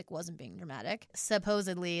together, like, wasn't being dramatic.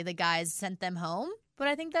 Supposedly, the guys sent them home. But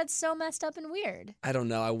I think that's so messed up and weird. I don't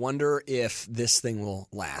know. I wonder if this thing will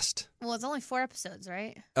last. Well, it's only 4 episodes,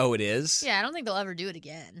 right? Oh, it is? Yeah, I don't think they'll ever do it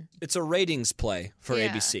again. It's a ratings play for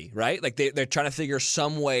ABC, right? Like they're trying to figure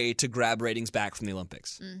some way to grab ratings back from the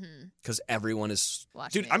Olympics. Because everyone is...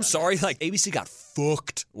 Watching Dude, I'm sorry. Like, ABC got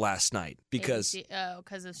fuoked last night because...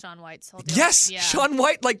 because of Shaun White's whole deal. Yes! Yeah. Shaun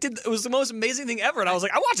White, like, it was the most amazing thing ever. And I was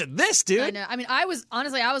like, I'm watching this, dude. I know. I mean, I was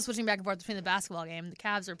switching back and forth between the basketball game. The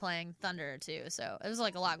Cavs were playing Thunder, too. So it was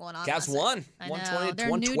like a lot going on. Cavs won. I know. 120 They're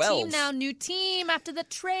a new 112. team now. New team after the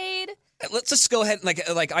trade. Let's just go ahead.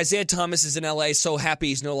 Like Isaiah Thomas is in LA, so happy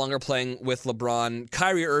he's no longer playing with LeBron.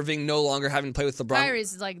 Kyrie Irving no longer having to play with LeBron.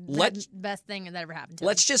 Kyrie's like the best thing that ever happened to him.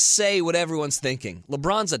 Let's just say what everyone's thinking.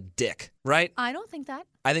 LeBron's a dick, right? I don't think that.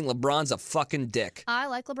 I think LeBron's a fucking dick. I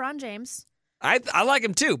like LeBron James. I like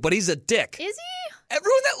him too, but he's a dick. Is he?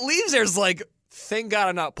 Everyone that leaves there is like, thank God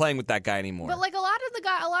I'm not playing with that guy anymore. But like a lot of the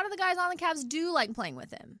guys on the Cavs do like playing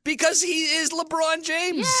with him. Because he is LeBron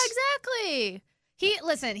James. Yeah, exactly.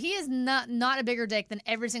 He is not a bigger dick than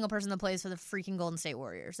every single person that plays for the freaking Golden State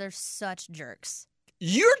Warriors. They're such jerks.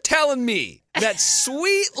 You're telling me that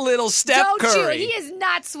sweet little Steph Don't Curry. you? He is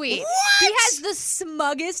not sweet. What? He has the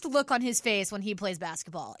smuggest look on his face when he plays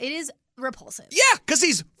basketball. It is repulsive. Yeah, because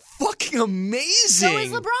he's fucking amazing. So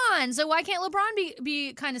is LeBron. So why can't LeBron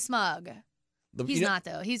be kind of smug? He's not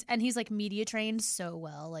though. He's like media trained so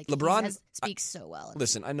well. Like LeBron speaks so well.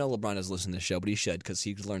 Listen, I know LeBron doesn't listen to this show, but he should because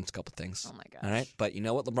he learns a couple things. Oh my gosh! All right, but you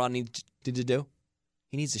know what LeBron needs to do?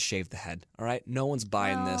 He needs to shave the head. All right, no one's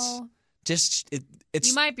buying this. Just it's.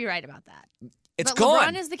 You might be right about that. It's but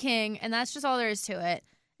gone. LeBron is the king, and that's just all there is to it.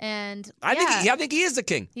 And I think he is the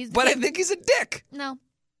king. King. I think he's a dick. No.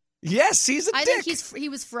 Yes, he's a dick. I think he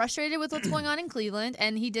was frustrated with what's going on in Cleveland,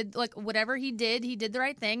 and he did like whatever he did the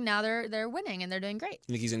right thing. Now they're winning and they're doing great.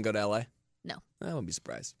 You think he's gonna go to LA? No, I wouldn't be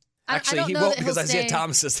surprised. Actually, he won't because Isaiah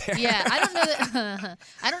Thomas is there. Yeah, I don't know that.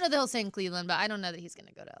 I don't know that he'll stay in Cleveland, but I don't know that he's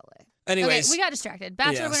gonna go to LA. Anyways, okay, we got distracted.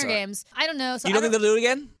 Bachelor Winter Games. I don't know. So you don't think they'll do it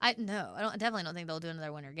again? I definitely don't think they'll do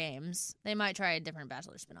another Winter Games. They might try a different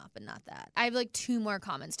Bachelor spinoff, but not that. I have like 2 more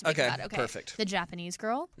comments to make about it. Okay, perfect. The Japanese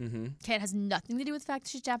girl. Mm-hmm. Okay, it has nothing to do with the fact that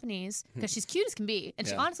she's Japanese because she's cute as can be, and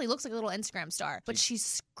she honestly looks like a little Instagram star. But she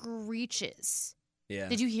screeches. Yeah.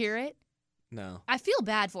 Did you hear it? No. I feel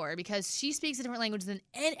bad for her because she speaks a different language than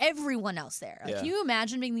everyone else there. Like, can you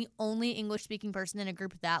imagine being the only English-speaking person in a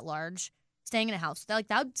group that large? Staying in a house. That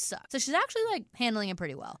would suck. So she's actually like handling it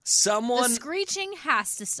pretty well. The screeching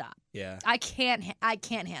has to stop. Yeah. I can't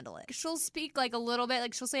handle it. She'll speak like a little bit,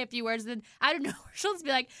 like she'll say a few words, and then I don't know, she'll just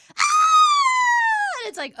be like, ah! And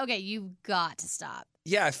it's like, okay, you've got to stop.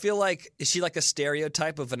 Yeah, I feel like, is she like a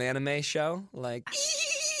stereotype of an anime show? Like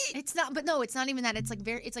it's not, but no, it's not even that. It's like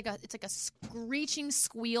it's like a screeching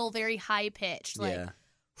squeal, very high pitched. Like,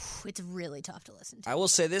 it's really tough to listen to. I will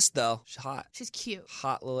say this though, she's hot. She's cute.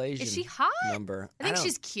 Hot little Asian. Is she hot? Number. I think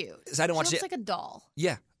she's cute. I don't watch she looks like a doll.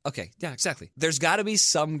 Yeah. Okay. Yeah. Exactly. There's got to be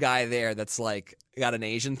some guy there that's like got an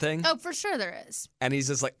Asian thing. Oh, for sure there is. And he's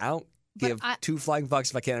just like, I don't give 2 flying fucks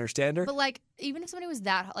if I can't understand her. But like, even if somebody was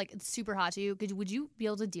that like super hot to you, would you be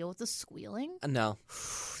able to deal with the squealing? No.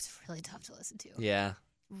 It's really tough to listen to. Yeah.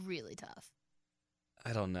 Really tough.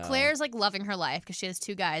 I don't know. Claire's like loving her life because she has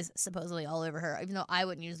 2 guys supposedly all over her. Even though I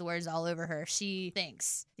wouldn't use the words all over her, she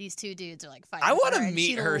thinks these 2 dudes are like fighting. I want to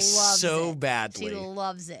meet her so badly. She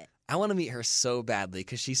loves it. I want to meet her so badly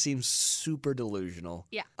because she seems super delusional.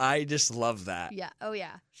 Yeah. I just love that. Yeah. Oh,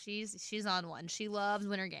 yeah. She's on one. She loves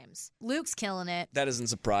Winter Games. Luke's killing it. That doesn't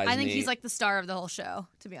surprise me. I think he's like the star of the whole show,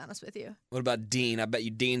 to be honest with you. What about Dean? I bet you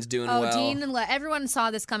Dean's doing well. Oh, Dean and everyone saw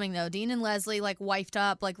this coming, though. Dean and Leslie, like, wifed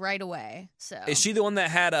up, like, right away. So Is she the one that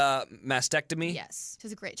had a mastectomy? Yes.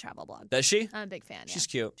 She's a great travel blog. Does she? I'm a big fan, yeah. She's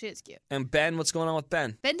cute. She is cute. And Ben, what's going on with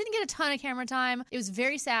Ben? Ben didn't get a ton of camera time. It was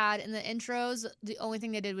very sad. In the intros, the only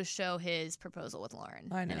thing they did was show his proposal with Lauren.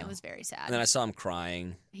 I know. And it was very sad. And then I saw him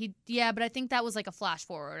crying. Yeah, but I think that was like a flash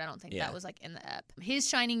forward. I don't think Yeah. that was like in the ep. His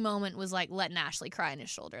shining moment was like letting Ashley cry on his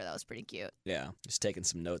shoulder. That was pretty cute. Yeah, just taking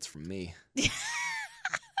some notes from me.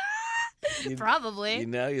 Probably. You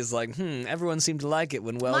know, he was like, everyone seemed to like it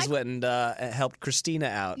when Wells went and helped Christina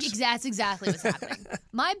out. That's exactly what's happening.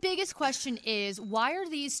 My biggest question is, why are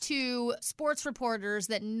these two sports reporters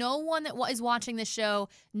that no one that is watching this show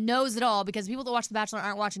knows at all, because people that watch The Bachelor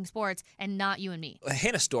aren't watching sports, and not you and me?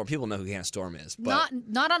 Hannah Storm, people know who Hannah Storm is. But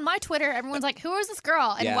Not on my Twitter. Everyone's like, who is this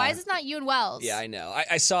girl? And why is this not you and Wells? Yeah, I know.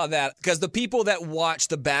 I saw that because the people that watch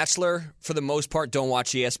The Bachelor, for the most part, don't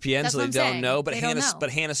watch ESPN, That's so what they I'm don't saying. know. But They don't know.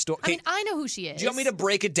 Hannah Storm. I mean, I know who she is. Do you want me to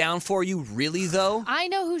break it down for you, really, though? I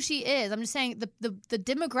know who she is. I'm just saying the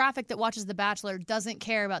demographic that watches The Bachelor doesn't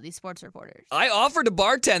care about these sports reporters. I offered to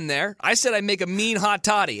bartend there. I said I'd make a mean hot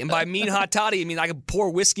toddy. And by mean hot toddy, I mean I could pour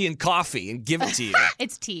whiskey and coffee and give it to you.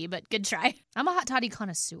 It's tea, but good try. I'm a hot toddy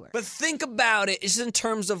connoisseur. But think about it. It's in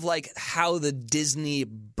terms of like how the Disney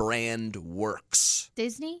brand works.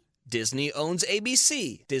 Disney owns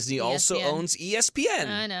ABC. Disney also ESPN. owns ESPN.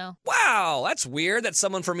 I know. Wow, that's weird that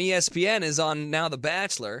someone from ESPN is on now The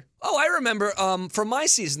Bachelor. Oh, I remember from my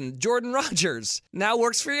season, Jordan Rogers now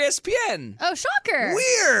works for ESPN. Oh, shocker.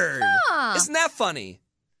 Weird. Huh. Isn't that funny?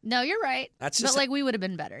 No, you're right. That's just but like we would have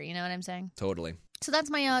been better, you know what I'm saying? Totally. So that's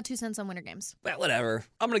my 2 cents on Winter Games. Well, whatever.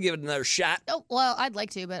 I'm going to give it another shot. Oh, well, I'd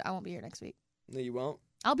like to, but I won't be here next week. No, you won't?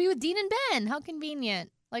 I'll be with Dean and Ben. How convenient.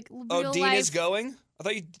 Like real Dean life. is going? I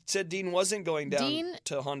thought you said Dean wasn't going down Dean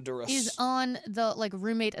to Honduras. Is on the like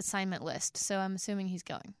roommate assignment list, so I'm assuming he's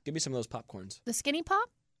going. Give me some of those popcorns. The Skinny Pop?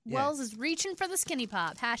 Yeah. Wells is reaching for the Skinny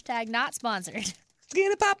Pop. # not sponsored.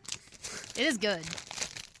 Skinny Pop. It is good.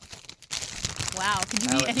 Wow, could you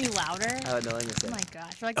be any louder? I have no English. Oh my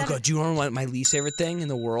gosh. Like Oh, God, do you know what my least favorite thing in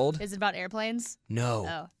the world? Is it about airplanes? No.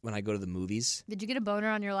 Oh. When I go to the movies. Did you get a boner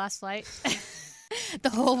on your last flight? The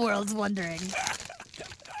whole world's wondering.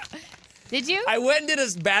 Did you? I went and did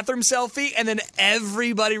a bathroom selfie, and then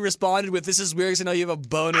everybody responded with, "This is weird because I know you have a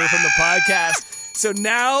boner from the podcast." So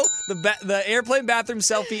now the airplane bathroom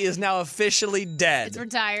selfie is now officially dead. It's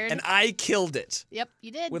retired. And I killed it. Yep,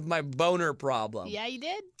 you did. With my boner problem. Yeah, you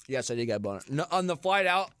did. Yes, I did get a boner. No, on the flight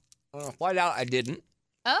out, I didn't.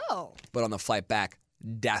 Oh. But on the flight back,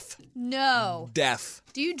 death. No. Death.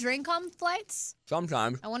 Do you drink on flights?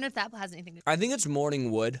 Sometimes. I wonder if that has anything to do I think it's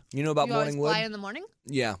morning wood. You know about you morning always wood? fly in the morning?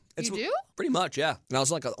 Yeah. You do? Pretty much, yeah. And I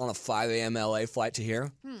was like on a 5 a.m. LA flight to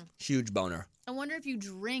here. Huge boner. I wonder if you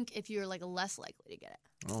drink if you're like less likely to get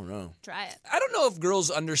it. I don't know. Try it. I don't know if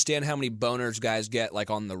girls understand how many boners guys get like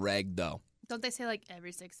on the reg though. Don't they say like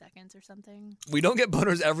every 6 seconds or something? We don't get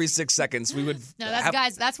boners every 6 seconds. We would No, that's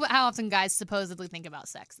guys. That's how often guys supposedly think about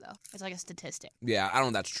sex, though. It's like a statistic. Yeah, I don't know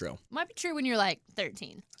if that's true. Might be true when you're like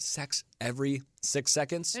 13. Sex every 6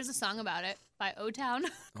 seconds? There's a song about it by O-Town.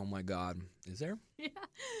 Oh my God. Is there? Yeah.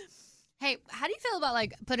 Hey, how do you feel about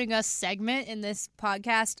like putting a segment in this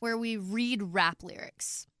podcast where we read rap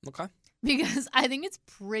lyrics? Okay. Because I think it's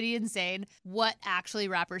pretty insane what actually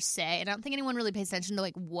rappers say. And I don't think anyone really pays attention to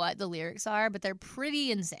like what the lyrics are, but they're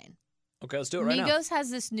pretty insane. Okay, let's do it right now. Migos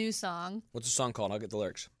has this new song. What's the song called? I'll get the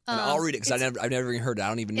lyrics. And I'll read it because I've never even heard it. I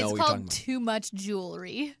don't even know what you're talking It's about. called Too Much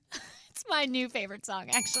Jewelry. It's my new favorite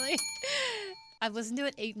song, actually. I've listened to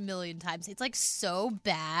it 8 million times. It's like so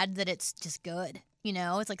bad that it's just good. You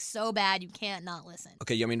know, it's like so bad you can't not listen.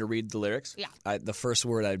 Okay, you want me to read the lyrics? Yeah. The first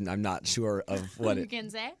word I'm not sure of what You it.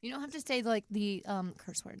 can say. You don't have to say like the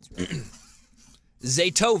curse words.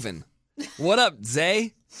 Zaytoven. What up,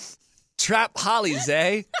 Zay? Trap Holly,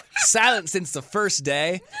 Zay. Silent since the first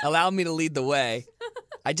day. Allow me to lead the way.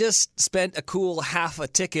 I just spent a cool half a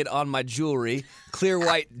ticket on my jewelry. Clear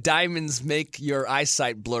white diamonds make your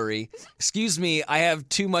eyesight blurry. Excuse me, I have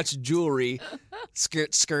too much jewelry.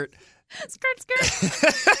 Skirt, skirt. Skirt,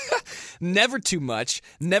 skirt. Never too much,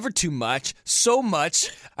 so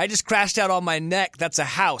much. I just crashed out on my neck. That's a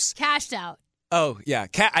house. Cashed out. Oh, yeah.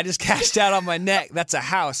 I just cashed out on my neck. That's a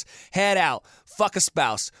house. Head out. Fuck a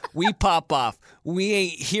spouse. We pop off. We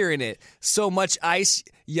ain't hearing it. So much ice,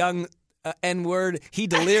 young N-word. He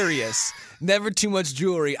delirious. Never too much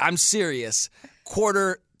jewelry. I'm serious.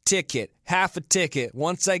 Quarter ticket, half a ticket.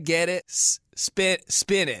 Once I get it, spin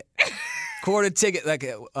it. Quarter ticket, like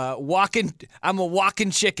I'm a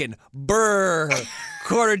walking chicken. Brr.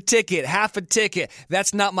 Quarter ticket, half a ticket.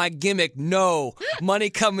 That's not my gimmick. No. Money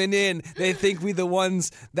coming in. They think we the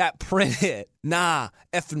ones that print it. Nah.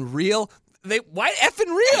 Effing real? Why effing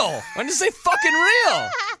real? Why don't you say fucking real?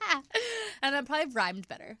 And that probably rhymed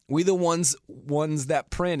better. We the ones that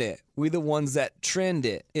print it. We the ones that trend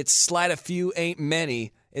it. It's slight a few, ain't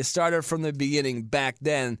many. It started from the beginning. Back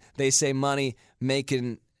then, they say money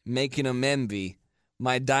making them envy.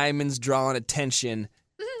 My diamonds drawing attention,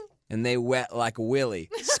 and they wet like a willy.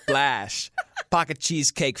 Splash. Pocket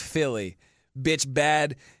cheesecake Philly. Bitch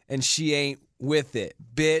bad, and she ain't with it.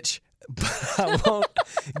 Bitch, but I won't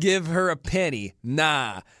give her a penny.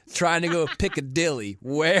 Nah. Trying to go Piccadilly.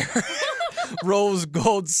 Where? Rose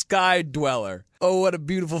gold sky dweller. Oh, what a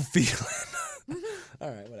beautiful feeling. All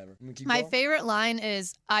right, whatever. My favorite line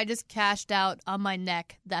is, I just cashed out on my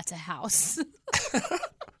neck. That's a house.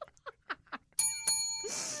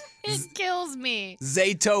 It kills me.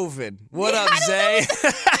 Zaytoven. What up, Zay?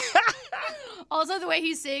 Also, the way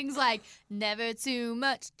he sings, like, never too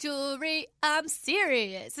much jewelry, I'm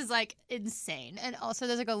serious, is, like, insane. And also,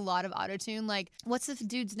 there's, like, a lot of auto-tune. Like, what's the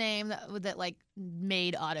dude's name that like,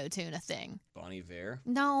 made auto-tune a thing? Bon Iver?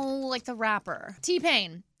 No, like the rapper.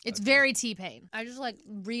 T-Pain. It's very T-Pain. I just, like,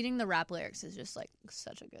 reading the rap lyrics is just, like,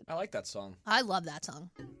 such a good. I like that song. I love that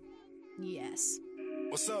song. Yes.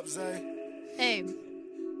 What's up, Zay? Hey.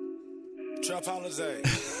 Trap holiday.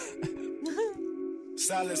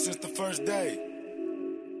 Silent since the first day.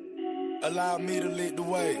 Allow me to lead the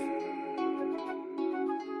way.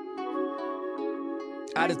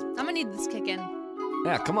 I'm gonna need this kick in.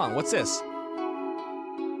 Yeah, come on. What's this?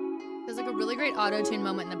 There's like a really great auto-tune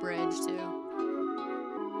moment in the bridge, too.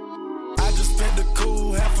 I just spent the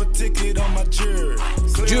cool half a ticket on my jury.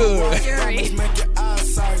 Jury. Make your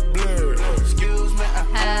eyesight blur. Excuse me, I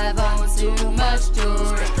Have on too much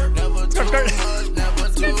jewelry. never too much, never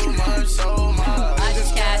too much, so much. I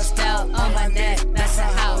just cashed out on my neck. That's a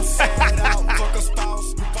house. Head out, fuck a spouse,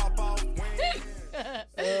 you pop off, win.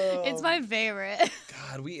 It's my favorite.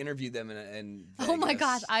 God, we interviewed them in Oh my Vegas.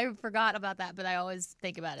 gosh, I forgot about that, but I always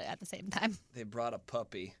think about it at the same time. They brought a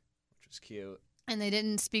puppy, which was cute. And they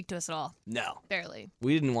didn't speak to us at all. No. Barely.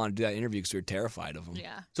 We didn't want to do that interview because we were terrified of them.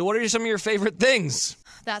 Yeah. So what are some of your favorite things?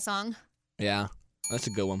 That song. Yeah, that's a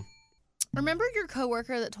good one. Remember your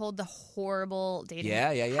coworker that told the horrible dating?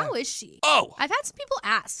 Yeah. How is she? Oh! I've had some people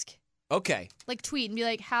ask, Okay. like tweet and be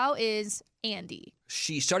like, how is Andy?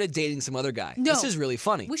 She started dating some other guy. No. This is really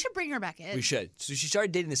funny. We should bring her back in. We should. So she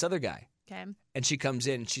started dating this other guy. Okay. And she comes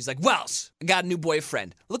in and she's like, Wells, I got a new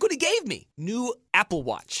boyfriend. Look what he gave me. New Apple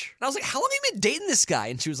Watch. And I was like, how long have you been dating this guy?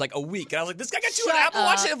 And she was like, a week. And I was like, this guy got you an Shut Apple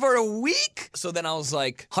Watch up. for a week? So then I was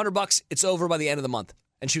like, $100, it's over by the end of the month.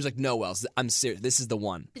 And she was like, no, Wells, I'm serious. This is the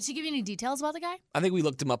one. Did she give you any details about the guy? I think we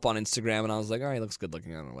looked him up on Instagram and I was like, all right, looks good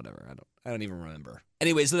looking. I don't know, whatever. I don't even remember.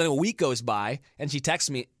 Anyway, so then a week goes by and she texts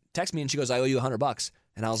me and she goes, I owe you $100.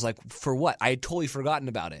 And I was like, for what? I had totally forgotten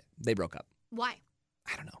about it. They broke up. Why?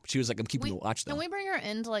 I don't know. She was like, I'm keeping the watch though. Can we bring her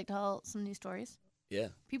in to like tell some new stories? Yeah.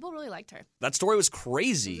 People really liked her. That story was It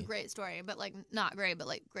crazy. was a great story, but like not great, but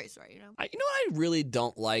like great story, you know? You know what I really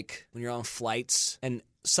don't like when you're on flights and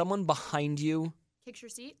someone behind you, Kicks your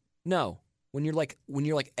seat? no, when you're like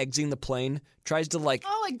exiting the plane, tries to like,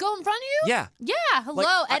 Oh, like go in front of you? yeah, Yeah, hello,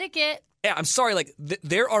 Like, etiquette. yeah, I'm sorry, like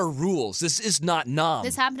there are rules. This is not Nam.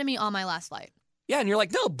 This happened to me on my last flight. Yeah, and you're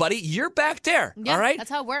like, no, buddy, you're back there. Yeah, all right? that's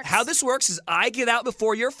how it works. How this works is I get out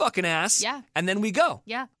before your fucking ass. Yeah. And then we go.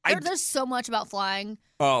 Yeah. I- There's so much about flying.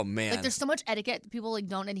 Oh, man. Like there's so much etiquette that people like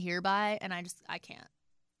don't adhere by, and I can't.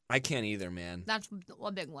 I can't either, man. That's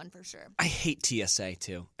a big one for sure. I hate TSA,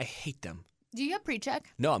 too. I hate them. Do you have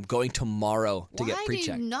pre-check? No, I'm going tomorrow to get Why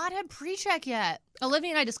pre-check. do you not have pre-check yet? Olivia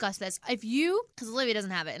and I discussed this. Because Olivia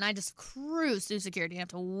doesn't have it, and I just cruise through security and have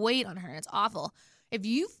to wait on her, and it's awful. If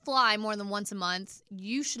you fly more than once a month,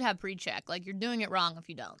 you should have pre-check. Like, you're doing it wrong if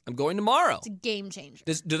you don't. I'm going tomorrow. It's a game changer.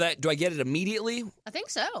 Do I get it immediately? I think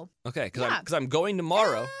so. Okay, because Yeah. I'm going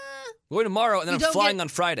tomorrow. Uh, I'm going tomorrow, and then You I'm don't flying get- on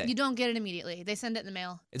Friday. You don't get it immediately. They send it in the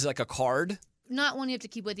mail. Is it like a card? Not one you have to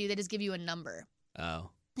keep with you. They just give you a number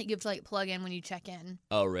Oh. that you have to, like, plug in when you check in.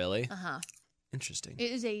 Oh, really? Uh-huh. Interesting.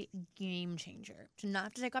 It is a game changer. To not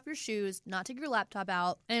have to take off your shoes, not take your laptop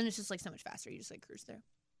out, and it's just, like, so much faster. You just, like, cruise through.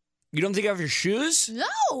 You don't take off your shoes? No!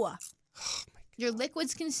 Oh, Your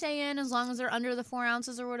liquids can stay in as long as they're under the 4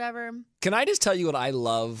 ounces or whatever. Can I just tell you what I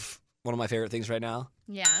love? One of my favorite things right now?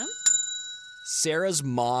 Yeah. Sarah's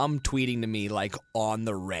mom tweeting to me like on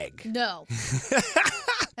the reg. No.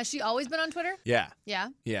 Has she always been on Twitter? Yeah. Yeah.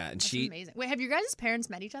 Yeah, and That's amazing. Wait, have your guys' parents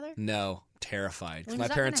met each other? No, terrified. 'Cause When's my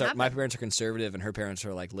that parents gonna are my happen? parents are conservative, and her parents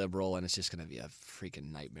are like liberal, and it's just gonna be a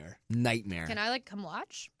freaking nightmare. Nightmare. Can I like come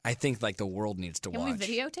watch? I think like the world needs to Can we watch.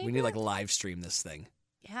 videotape We need it? like live stream this thing.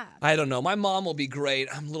 Yeah. I don't know. My mom will be great.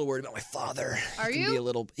 I'm a little worried about my father. Are he can you? Be a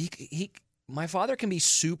little. My father can be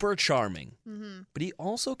super charming, Mm-hmm. but he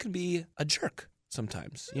also can be a jerk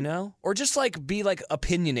sometimes, you know? Or just like be like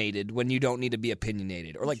opinionated when you don't need to be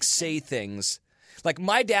opinionated, or like say things. Like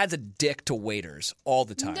my dad's a dick to waiters all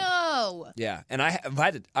the time. No. Yeah, and I've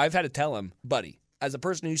had to tell him, buddy, as a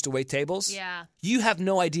person who used to wait tables, Yeah. you have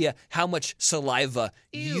no idea how much saliva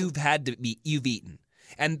Ew. you've eaten.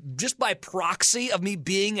 And just by proxy of me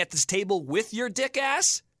being at this table with your dick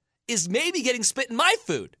ass is maybe getting spit in my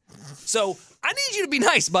food. So I need you to be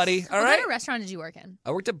nice, buddy. All What right. kind of restaurant did you work in?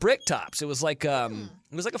 I worked at Bricktops. It was like a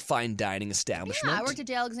fine dining establishment. Yeah, I worked at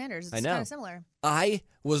J. Alexander's. It's I know. kind of similar. I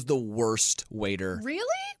was the worst waiter Really?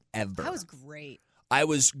 ever. That was great. I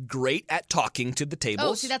was great at talking to the tables.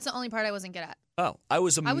 Oh, see, that's the only part I wasn't good at. Oh, I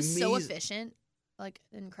was amazing. I was so efficient, like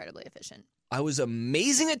incredibly efficient. I was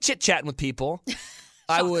amazing at chit-chatting with people.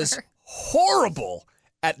 I was Shocker. horrible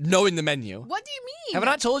at knowing the menu. What do you mean? Have I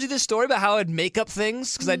not told you this story about how I'd make up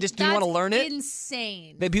things because I just didn't want to learn it?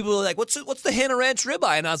 Insane. Then people were like, what's the Hannah Ranch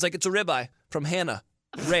ribeye? And I was like, it's a ribeye from Hannah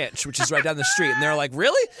Ranch, which is right down the street. And they're like,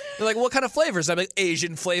 really? They're like, what kind of flavors? I'm like,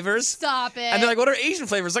 Asian flavors. Stop it. And they're like, what are Asian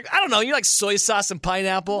flavors? Like, I don't know. You like soy sauce and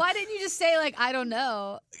pineapple. Why didn't you just say like I don't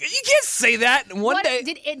know? You can't say that. And one What, day,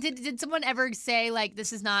 did someone ever say like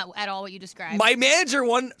this is not at all what you described? my manager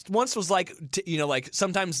once was like, like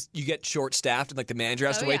sometimes you get short staffed and like the manager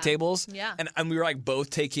has to wait yeah. tables. Yeah. And we were like both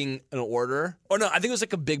taking an order. Or no, I think it was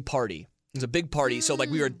like a big party. It was a big party, so like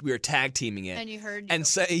we were tag teaming it. And you heard. And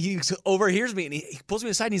so he overhears me and he pulls me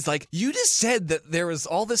aside and he's like, "You just said that there was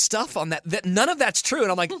all this stuff on that none of that's true." And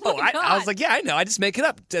I'm like, I was like, "Yeah, I know. I just make it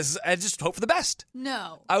up. I just hope for the best."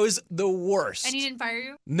 No. I was the worst. And he didn't fire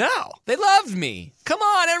you? No, they loved me. Come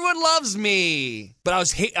on, everyone loves me. But I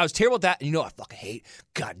was terrible at that. And you know what I fucking hate?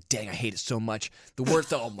 God dang, I hate it so much. The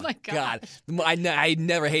worst. Oh my God. I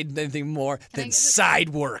never hated anything more than side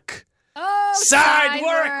work. Oh, Side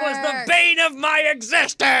work was the bane of my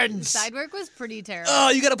existence. Side work was pretty terrible. Oh,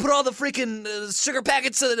 you got to put all the freaking sugar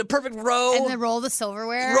packets in a perfect row. And then roll the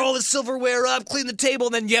silverware. Roll the silverware up, clean the table,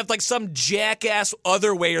 and then you have like some jackass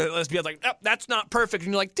other waiter that lets me like, oh, that's not perfect.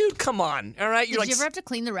 And you're like, dude, come on. All right. Did you ever have to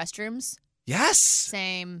clean the restrooms? Yes.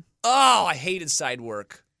 Same. Oh, I hated side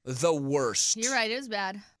work. The worst. You're right. It was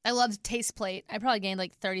bad. I loved Taste Plate. I probably gained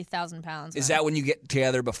like 30,000 pounds. Is that when you get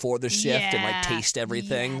together before the shift and like taste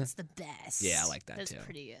everything? Yeah, that's the best. Yeah, I like that That's too.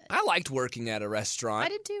 pretty good. I liked working at a restaurant. I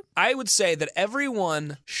did too. I would say that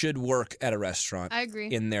everyone should work at a restaurant. I agree.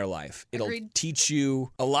 In their life. It'll Agreed. teach you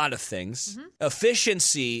a lot of things. Mm-hmm.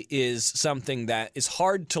 Efficiency is something that is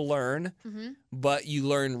hard to learn, Mm-hmm. but you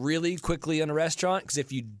learn really quickly in a restaurant because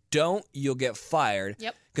if you don't, you'll get fired.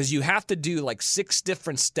 Yep. Because you have to do like 6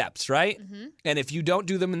 different steps, right? Mm-hmm. And if you don't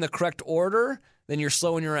do them in the correct order, then you're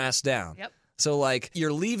slowing your ass down. Yep. So, like,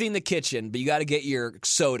 you're leaving the kitchen, but you got to get your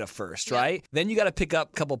soda first, Yep. right? Then you got to pick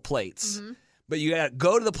up a couple plates. Mm-hmm. But you got to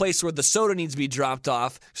go to the place where the soda needs to be dropped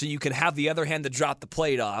off so you can have the other hand to drop the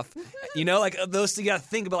plate off. You know, like, those things you got to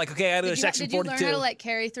think about, like, okay, I got to go to section 42. Did you learn how to like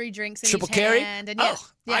carry 3 drinks in Triple each carry? hand? And Oh,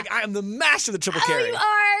 yeah. I am the master of the triple Oh, carry. you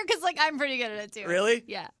are, because like I'm pretty good at it too. Really?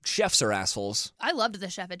 Yeah. Chefs are assholes. I loved the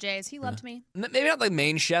chef at Jay's. He loved me. Maybe not the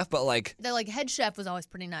main chef, but like, The like head chef was always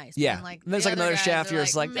pretty nice. yeah. And, like, There's the like other another guys chef, are you're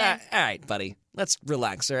just like, meh. all right, buddy, let's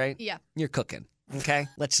relax, all right? Yeah. You're cooking, okay?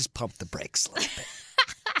 Let's just pump the brakes a little bit.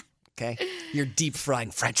 Okay? You're deep frying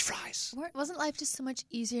French fries. Wasn't life just so much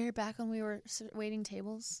easier back when we were waiting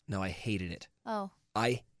tables? No, I hated it. Oh,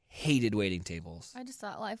 I hated waiting tables. I just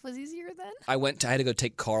thought life was easier then. I had to go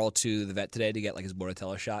take Carl to the vet today to get like his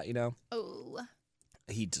Bordetella shot, you know? Oh,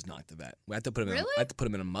 He does not like the vet. I have to put him Really? I have to put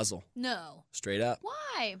him in a muzzle. no. Straight up.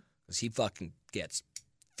 Why? Because he fucking gets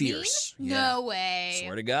fierce. Mean? Yeah. No way.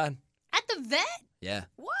 Swear to God. At the vet? Yeah.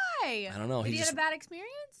 Why? I don't know. Did He he just- had a bad experience?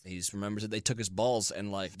 He just remembers that they took his balls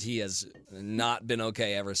and like he has not been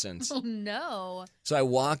okay ever since. Oh no. So I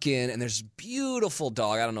walk in and there's a beautiful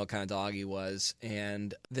dog. I don't know what kind of dog he was.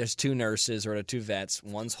 And there's 2 nurses or 2 vets.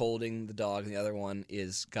 One's holding the dog and the other one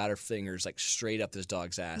is got her fingers like straight up this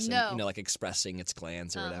dog's ass. No. And, you know, like expressing its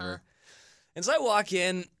glands or whatever. And so I walk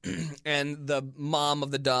in, and the mom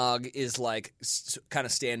of the dog is like kind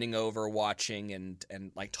of standing over, watching,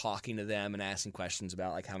 and like talking to them and asking questions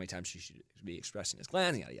about like how many times she should be expressing his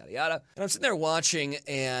glands, yada yada yada. And I'm sitting there watching,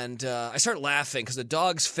 and I start laughing because the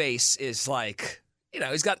dog's face is like, you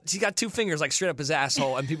know, he's got 2 fingers like straight up his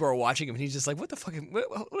asshole, and people are watching him, and he's just like, what the fuck?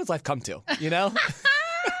 What does life come to? You know?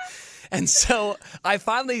 And so I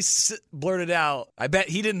finally blurted out, I bet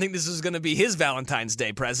he didn't think this was going to be his Valentine's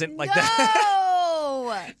Day present. Like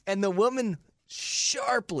that. And the woman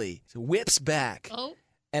sharply whips back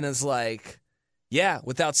and is like, yeah,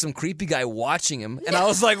 without some creepy guy watching him. And I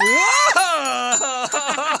was like, whoa!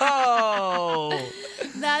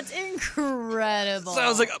 That's incredible. So I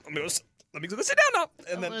was like, let me go sit down now.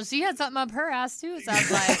 And then she had something up her ass, too, it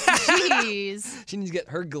sounds like. Jeez. She needs to get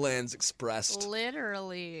her glands expressed.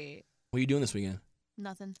 Literally. What are you doing this weekend?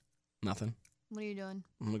 Nothing. Nothing. What are you doing?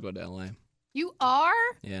 I'm going to go to L.A. You are?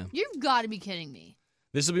 Yeah. You've got to be kidding me.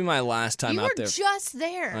 This will be my last time out there. You were just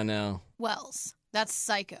there. I know. Wells. That's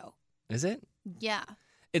psycho. Is it? Yeah.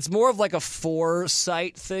 It's more of like a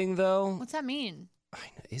foresight thing, though. What's that mean?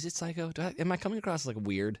 Is it psycho? Am I coming across like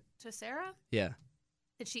weird? To Sarah? Yeah.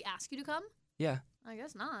 Did she ask you to come? Yeah. I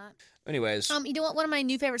guess not. Anyways. You know what one of my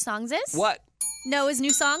new favorite songs is? What? Noah's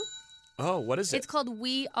new song. Oh, what is it? It's called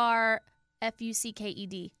We Are Fucked. I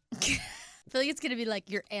feel like it's going to be like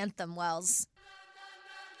your anthem, Wells.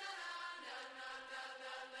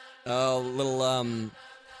 Oh, little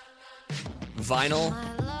vinyl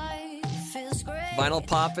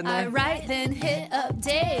pop in there. I write then hit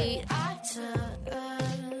update.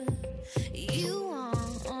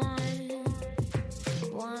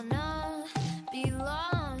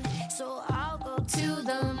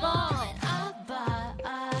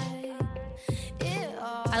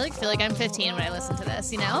 I like feel like I'm 15 when I listen to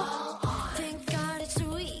this, you know?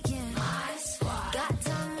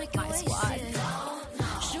 My squad.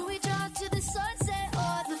 Should we drive to the sunset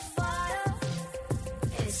or the fire?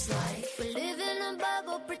 It's like we live in a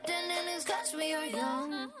bubble pretending it's 'cause we are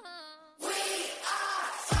young.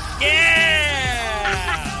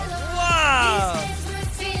 Yeah! Wow!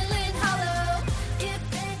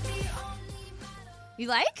 You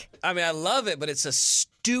like? I mean, I love it, but it's a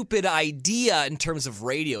stupid idea in terms of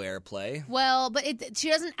radio airplay. Well, but she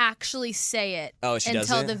doesn't actually say it until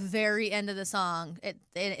doesn't? The very end of the song. It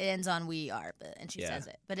ends on "We are," and she says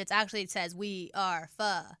it. But it says "We are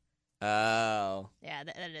pho." Oh. Yeah,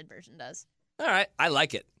 the edited version does. All right, I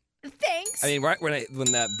like it. Thanks. I mean, right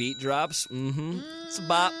when that beat drops, it's a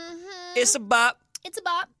bop. It's a bop. It's a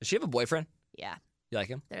bop. Does she have a boyfriend? Yeah. You like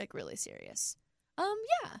him? They're like really serious.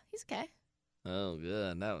 Yeah, he's okay. Oh,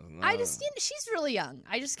 good. No. She's really young.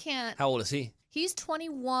 I just can't. How old is he? He's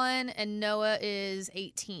 21 and Noah is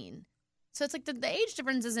 18. So it's like the age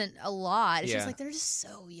difference isn't a lot. It's just like they're just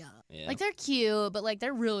so young. Yeah. Like they're cute, but like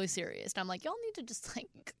they're really serious. And I'm like, y'all need to just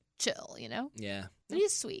like chill, you know? Yeah. But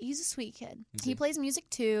he's sweet. He's a sweet kid. He plays music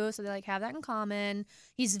too, so they like have that in common.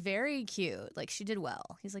 He's very cute. Like she did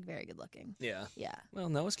well. He's like very good looking. Yeah. Yeah. Well,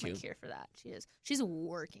 Noah's cute. I'm here for that. She is. She's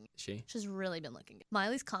working. She? She's really been looking good.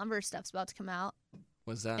 Miley's Converse stuff's about to come out.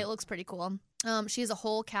 What's that? It looks pretty cool. She has a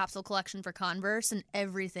whole capsule collection for Converse, and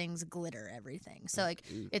everything's glitter, everything. So like,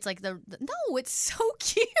 it's like no, it's so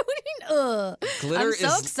cute. What do you mean? Ugh. Glitter I'm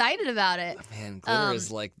so excited about it. Man, glitter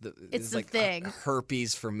is like it's the like thing.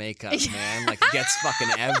 Herpes for makeup, man. Like it gets fucking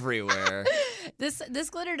everywhere. This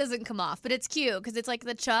glitter doesn't come off, but it's cute because it's like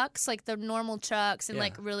the chucks, like the normal chucks, and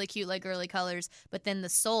like really cute, like girly colors. But then the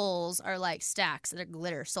soles are like stacks that are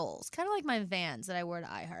glitter soles, kind of like my Vans that I wore to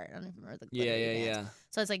iHeart. I don't even remember the glitter Vans. Yeah.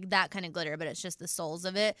 So it's like that kind of glitter, but it's just the soles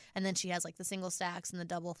of it. And then she has like the single stacks and the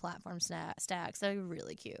double platform stacks. They're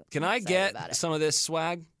really cute. Can I get some of this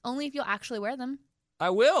swag? Only if you'll actually wear them. I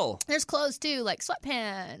will. There's clothes too, like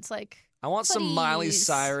sweatpants, like I want hoodies. some Miley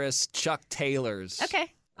Cyrus, Chuck Taylors.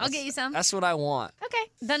 Okay. I'll get you some. That's what I want.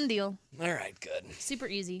 Okay. Done deal. All right, good. Super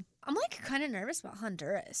easy. I'm like kind of nervous about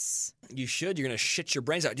Honduras. You should. You're going to shit your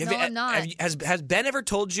brains out. No, I'm not. Has Ben ever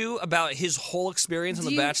told you about his whole experience on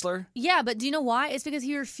The Bachelor? Yeah, but do you know why? It's because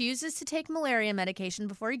he refuses to take malaria medication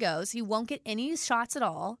before he goes. He won't get any shots at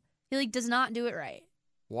all. He like does not do it right.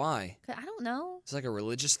 Why? I don't know. It's like a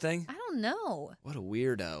religious thing? I don't know. What a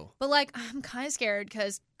weirdo. But like I'm kind of scared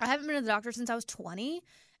because I haven't been to the doctor since I was 20.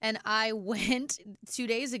 And I went 2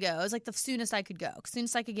 days ago. It was like the soonest I could go.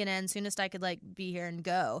 Soonest I could get in, soonest I could like be here and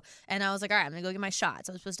go. And I was like, all right, I'm going to go get my shots.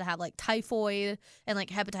 I was supposed to have like typhoid and like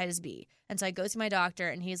hepatitis B. And so I go see my doctor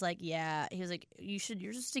and he's like, yeah. He was like, you're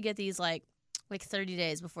supposed to get these like 30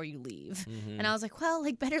 days before you leave. Mm-hmm. And I was like, well,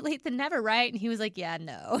 like better late than never, right? And he was like, yeah,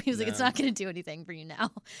 no. He was like, it's not going to do anything for you now.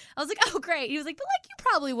 I was like, oh, great. He was like, but like you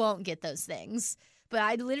probably won't get those things. But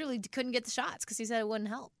I literally couldn't get the shots because he said it wouldn't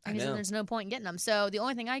help. And he said there's no point in getting them. So the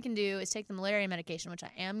only thing I can do is take the malaria medication, which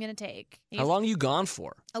I am going to take. How long are you gone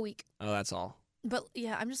for? A week. Oh, that's all. But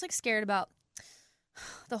yeah, I'm just like scared about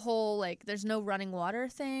the whole like there's no running water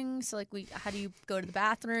thing. So like how do you go to the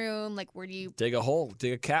bathroom? Like where do you dig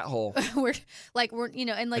a cat hole? we're you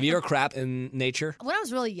know, and like have you ever crapped in nature? When I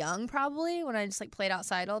was really young, probably when I just like played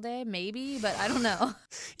outside all day, maybe, but I don't know.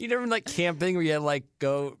 You never been like camping where you had to like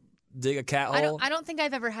go dig a cat hole? I don't think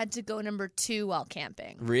I've ever had to go number 2 while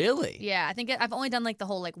camping. Really? Yeah, I think I've only done like the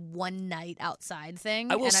whole like one night outside thing.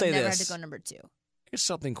 I will and say I've never this. had to go number 2. There's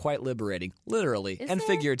something quite liberating, literally Is and there?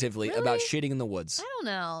 figuratively, Really? about shitting in the woods. I don't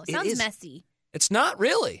know. It Sounds is. messy. It's not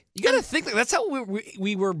really. You got to think that's how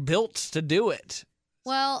we were built to do it.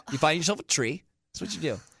 Well, You find yourself a tree. That's what you do.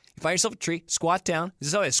 You find yourself a tree, squat down. This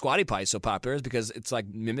is how Squatty Pie is so popular, is because it's like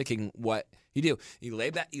mimicking what you do. You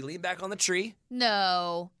lean back on the tree.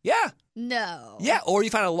 no. Yeah. Yeah. Or you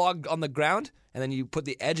find a log on the ground, and then you put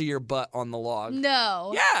the edge of your butt on the log.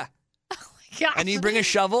 No. Yeah. Gosh. And you bring a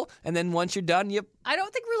shovel, and then once you're done, you... I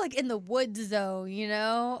don't think we're like in the woods though, you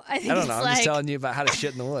know? I think I don't it's know. I'm like... just telling you about how to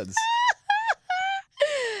shit in the woods.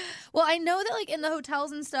 Well, I know that like in the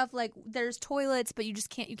hotels and stuff, like there's toilets, but you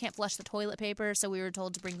can't flush the toilet paper. So we were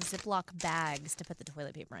told to bring Ziploc bags to put the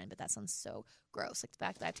toilet paper in, but that sounds so gross. Like the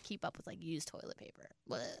fact that I have to keep up with like used toilet paper.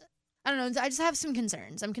 Blech. I don't know. I just have some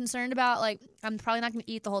concerns. I'm concerned about like I'm probably not going to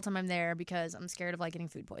eat the whole time I'm there because I'm scared of like getting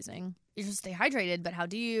food poisoning. You just stay hydrated, but how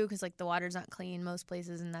do you? Because like the water's not clean most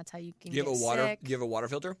places, and that's how you can Do you get have a water? sick. Do you have a water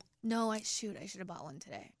filter? No, I should have bought one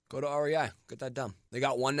today. Go to REI. Get that done. They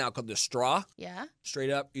got one now called the straw. Yeah. Straight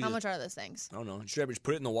up. How much are those things? I don't know. Straight up, you just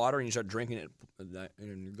put it in the water and you start drinking it,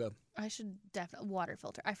 and you're good. I should definitely water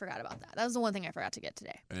filter. I forgot about that. That was the one thing I forgot to get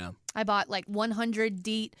today. Yeah. I bought like 100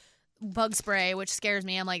 DEET bug spray, which scares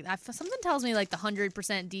me. I'm like, something tells me like the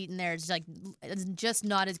 100% DEET in there is like it's just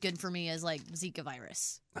not as good for me as like Zika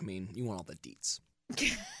virus. I mean, you want all the deets.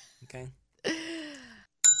 Okay.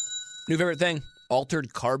 New favorite thing: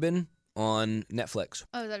 Altered Carbon on Netflix.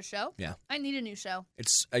 Oh, is that a show? Yeah. I need a new show.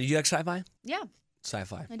 It's. You like sci-fi? Yeah,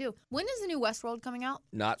 Sci-fi. I do. When is the new Westworld coming out?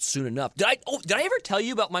 Not soon enough. Did I ever tell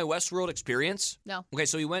you about my Westworld experience? No. Okay,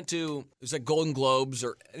 so we went to it was like Golden Globes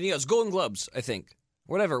or it was Golden Globes, I think.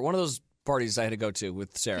 Whatever, one of those parties I had to go to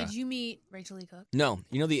with Sarah. Did you meet Rachel Lee Cook? No,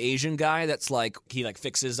 you know the Asian guy that's like he like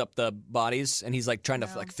fixes up the bodies and he's like trying to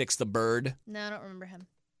No. like fix the bird, No, I don't remember him.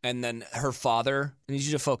 and then her father. I need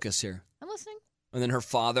you to focus here. I'm listening. And then her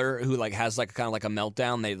father, who like has like kind of like a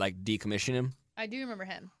meltdown, they like decommission him. I do remember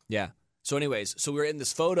him. Yeah. So, anyways, we were in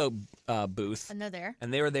this photo booth. And they're there.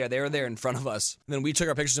 And they were there. They were there in front of us. And then we took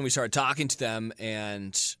our pictures and we started talking to them.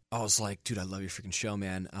 And I was like, dude, I love your freaking show,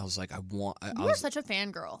 man. I was like, You are such a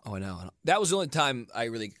fangirl. Oh, I know. That was the only time I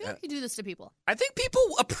really. I feel like you do this to people. I think people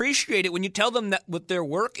appreciate it when you tell them that what their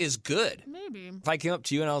work is good. Maybe. If I came up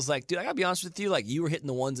to you and I was like, dude, I gotta be honest with you, like you were hitting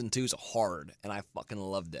the 1s and 2s hard, and I fucking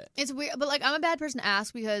loved it. It's weird, but like I'm a bad person to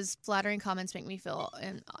ask because flattering comments make me feel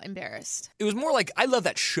embarrassed. It was more like I love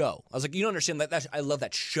that show. I was like, you don't understand that. I love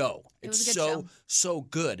that show. It It's was a good so show. so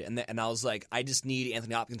good. And I was like, I just need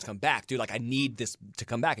Anthony Hopkins to come back, dude. Like I need this to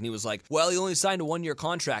come back. And he was like, well, he only signed a 1-year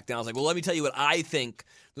contract. And I was like, well, let me tell you what I think.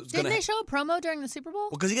 Didn't they show a promo during the Super Bowl?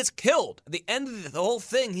 Well, because he gets killed. At the end of the whole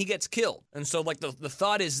thing, he gets killed. And so, like, the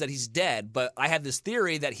thought is that he's dead, but I have this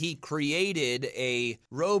theory that he created a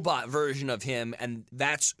robot version of him, and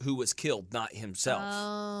that's who was killed, not himself.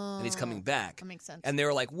 Oh. And he's coming back. That makes sense. And they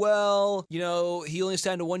were like, well, you know, he only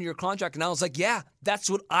signed a 1-year contract. And I was like, yeah, that's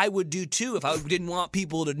what I would do, too, if I didn't want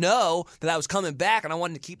people to know that I was coming back and I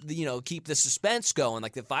wanted to keep the suspense going.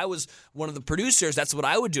 Like, if I was one of the producers, that's what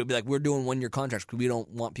I would do. I'd be like, we're doing 1-year contracts because we don't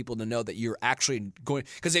want people to know that you're actually going.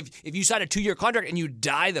 Because if you sign a 2-year contract and you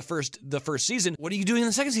die the first season, what are you doing in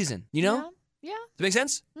the second season? You know? Yeah. Does that make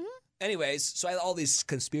sense? Mhm. Anyways, so I had all these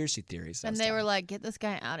conspiracy theories. And they were like, get this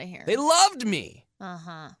guy out of here. They loved me.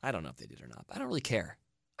 Uh-huh. I don't know if they did or not. I don't really care.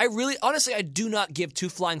 Honestly, I do not give 2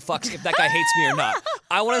 flying fucks if that guy hates me or not.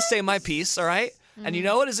 I want to say my piece, all right? And you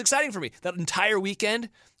know what is exciting for me? That entire weekend,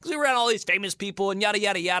 because we were around all these famous people and yada,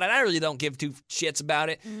 yada, yada, and I really don't give 2 shits about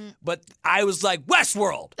it. But I was like,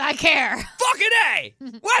 Westworld! I care. Fucking A!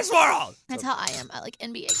 Westworld! That's how I am at like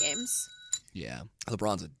NBA games. Yeah.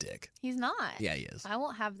 LeBron's a dick. He's not. Yeah, he is. I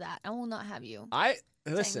won't have that. I will not have you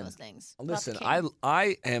Listen, saying those things. about listen, the king.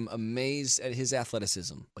 I am amazed at his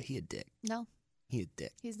athleticism, but he a dick. No, He a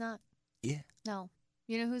dick. he's not. Yeah. No.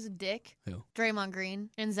 You know who's a dick? Who? Draymond Green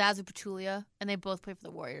and Zazu Pachulia, and they both play for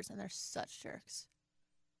the Warriors, and they're such jerks.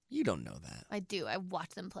 You don't know that. I do. I watch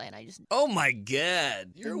them play, and I just Oh my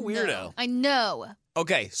God. You're a weirdo. know. I know.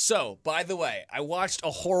 Okay, so, by the way, I watched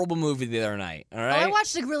a horrible movie the other night, all Oh, right? I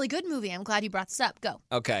watched a really good movie. I'm glad you brought this up. Go.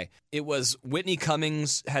 Okay, it was Whitney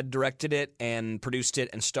Cummings had directed it and produced it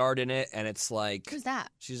and starred in it, and it's like... Who's that?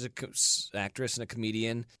 She's a actress and a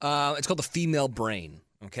comedian. It's called The Female Brain,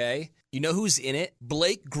 okay? You know who's in it?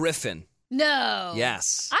 Blake Griffin. No.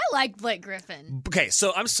 Yes. I like Blake Griffin. Okay,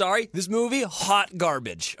 so I'm sorry. This movie, hot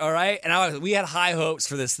garbage, all right? And we had high hopes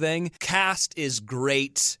for this thing. Cast is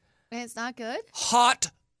great. It's not good? Hot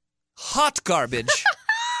garbage.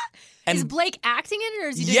 And is Blake acting in it, or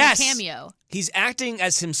is he doing yes, a cameo? He's acting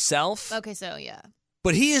as himself. Okay, so yeah.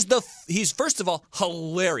 But he's first of all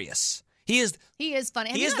hilarious. He is funny.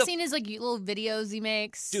 Have you not seen his like little videos he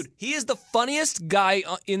makes? Dude, he is the funniest guy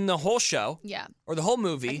in the whole show. Yeah. Or the whole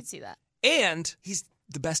movie. I can see that. And he's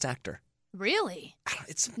the best actor. Really?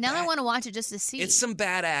 Now I want to watch it just to see. It's some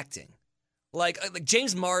bad acting. Like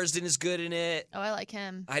James Marsden is good in it. Oh, I like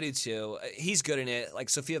him. I do too. He's good in it. Like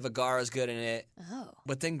Sofia Vergara's good in it. Oh.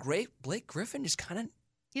 But then Blake Griffin is kind of...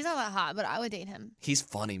 He's not that hot, but I would date him. He's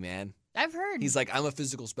funny, man. I've heard. He's like, I'm a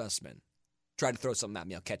physical specimen. Try to throw something at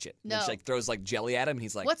me, I'll catch it. No. And she throws jelly at him, and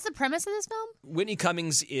he's like... What's the premise of this film? Whitney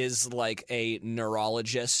Cummings is like a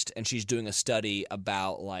neurologist, and she's doing a study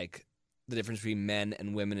about the difference between men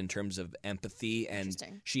and women in terms of empathy. And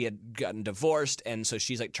she had gotten divorced, and so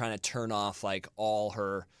she's trying to turn off all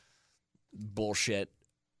her bullshit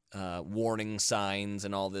warning signs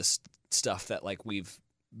and all this stuff that we've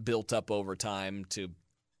built up over time to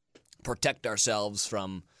protect ourselves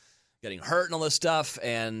from getting hurt and all this stuff.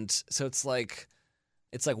 And so it's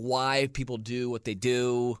why people do what they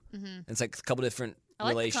do. Mm-hmm. It's a couple different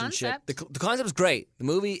relationships. The concept is great. The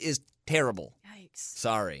movie is terrible. Yikes.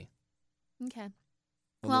 Sorry. Okay.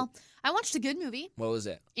 Well, I watched a good movie. What was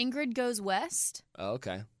it? Ingrid Goes West. Oh,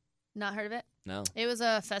 okay. Not heard of it? No. It was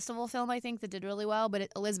a festival film, I think, that did really well, but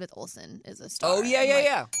Elizabeth Olsen is a star. Oh,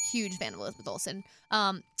 yeah. Huge fan of Elizabeth Olsen.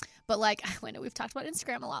 But I know we've talked about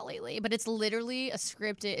Instagram a lot lately, but it's literally it's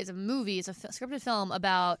a movie, it's a scripted film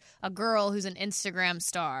about a girl who's an Instagram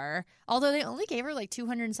star, although they only gave her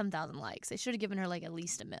 200 and some thousand likes. They should have given her at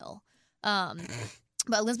least 1 million.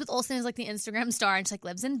 But Elizabeth Olsen is the Instagram star, and she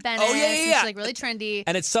lives in Venice. Oh, yeah. And she's really trendy.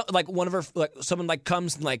 And it's one of her someone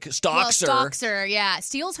comes and stalks her. Stalks her, yeah.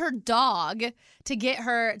 Steals her dog to get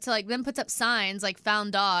her to then puts up signs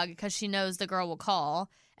found dog because she knows the girl will call,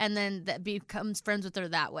 and then that becomes friends with her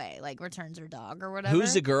that way. Returns her dog or whatever.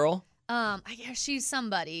 Who's the girl? I guess she's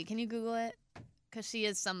somebody. Can you Google it? Because she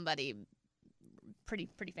is somebody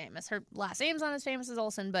pretty famous. Her last name's not as famous as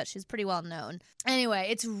Olsen, but she's pretty well known. Anyway,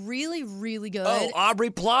 it's really, really good. Oh, Aubrey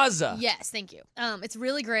Plaza. Yes, thank you. It's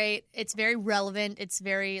really great. It's very relevant. It's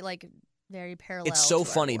very very parallel. It's so to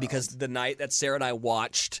funny our world. because the night that Sarah and I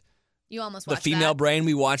watched you almost The watched Female that. Brain,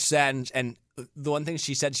 we watched that, and the one thing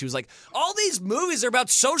she said, she was like, all these movies are about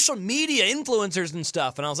social media influencers and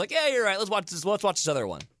stuff. And I was like, yeah, you're right. Let's watch this other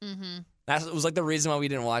one. Mm-hmm. That was the reason why we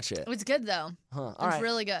didn't watch it. It's good, though. Huh, it's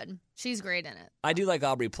really good. She's great in it. I do like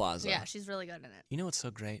Aubrey Plaza. Yeah, she's really good in it. You know what's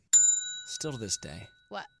so great? Still to this day.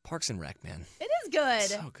 What? Parks and Rec, man. It is good.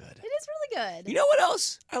 So good. It is really good. You know what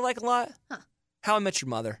else I like a lot? Huh. How I Met Your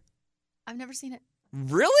Mother. I've never seen it.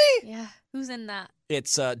 Really? Yeah. Who's in that?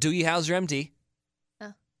 It's Doogie Howser MD.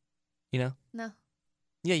 Oh. You know? No.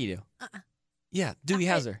 Yeah, you do. Yeah, Doogie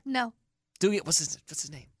Howser. No. Doogie, what's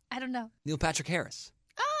his name? I don't know. Neil Patrick Harris.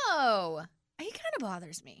 Oh. He kind of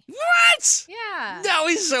bothers me. What? Yeah. No,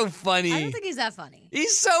 he's so funny. I don't think he's that funny.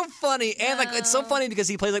 He's so funny, and it's so No. funny because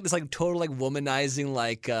he plays this total womanizing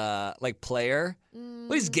player.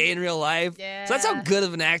 But he's gay in real life. Yeah. So that's how good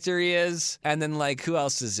of an actor he is. And then who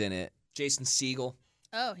else is in it? Jason Segel.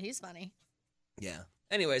 Oh, he's funny. Yeah.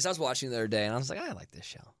 Anyways, I was watching the other day, and I was like, I like this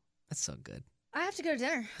show. That's so good. I have to go to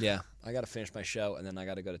dinner. Yeah, I got to finish my show, and then I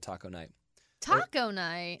got to go to taco night. Taco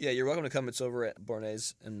night. Yeah, you're welcome to come. It's over at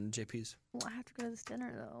Bornay's and JP's. Well, I have to go to this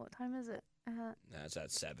dinner though. What time is it? No, it's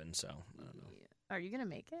at 7, so I don't know. Are you gonna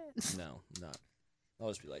make it? No, I'm not. I'll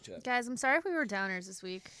just be late to it. Guys, I'm sorry if we were downers this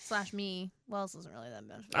week. / me. Wells wasn't really that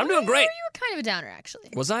bad. I'm doing great. You were kind of a downer, actually.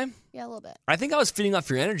 Was I? Yeah, a little bit. I think I was feeding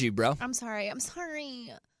off your energy, bro. I'm sorry. I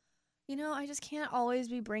just can't always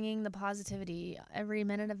be bringing the positivity every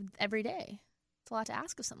minute of every day. It's a lot to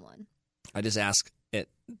ask of someone. I just ask it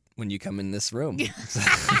when you come in this room.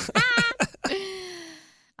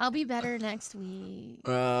 I'll be better next week.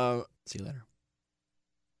 See you later.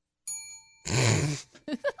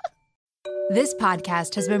 This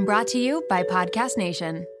podcast has been brought to you by Podcast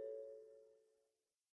Nation.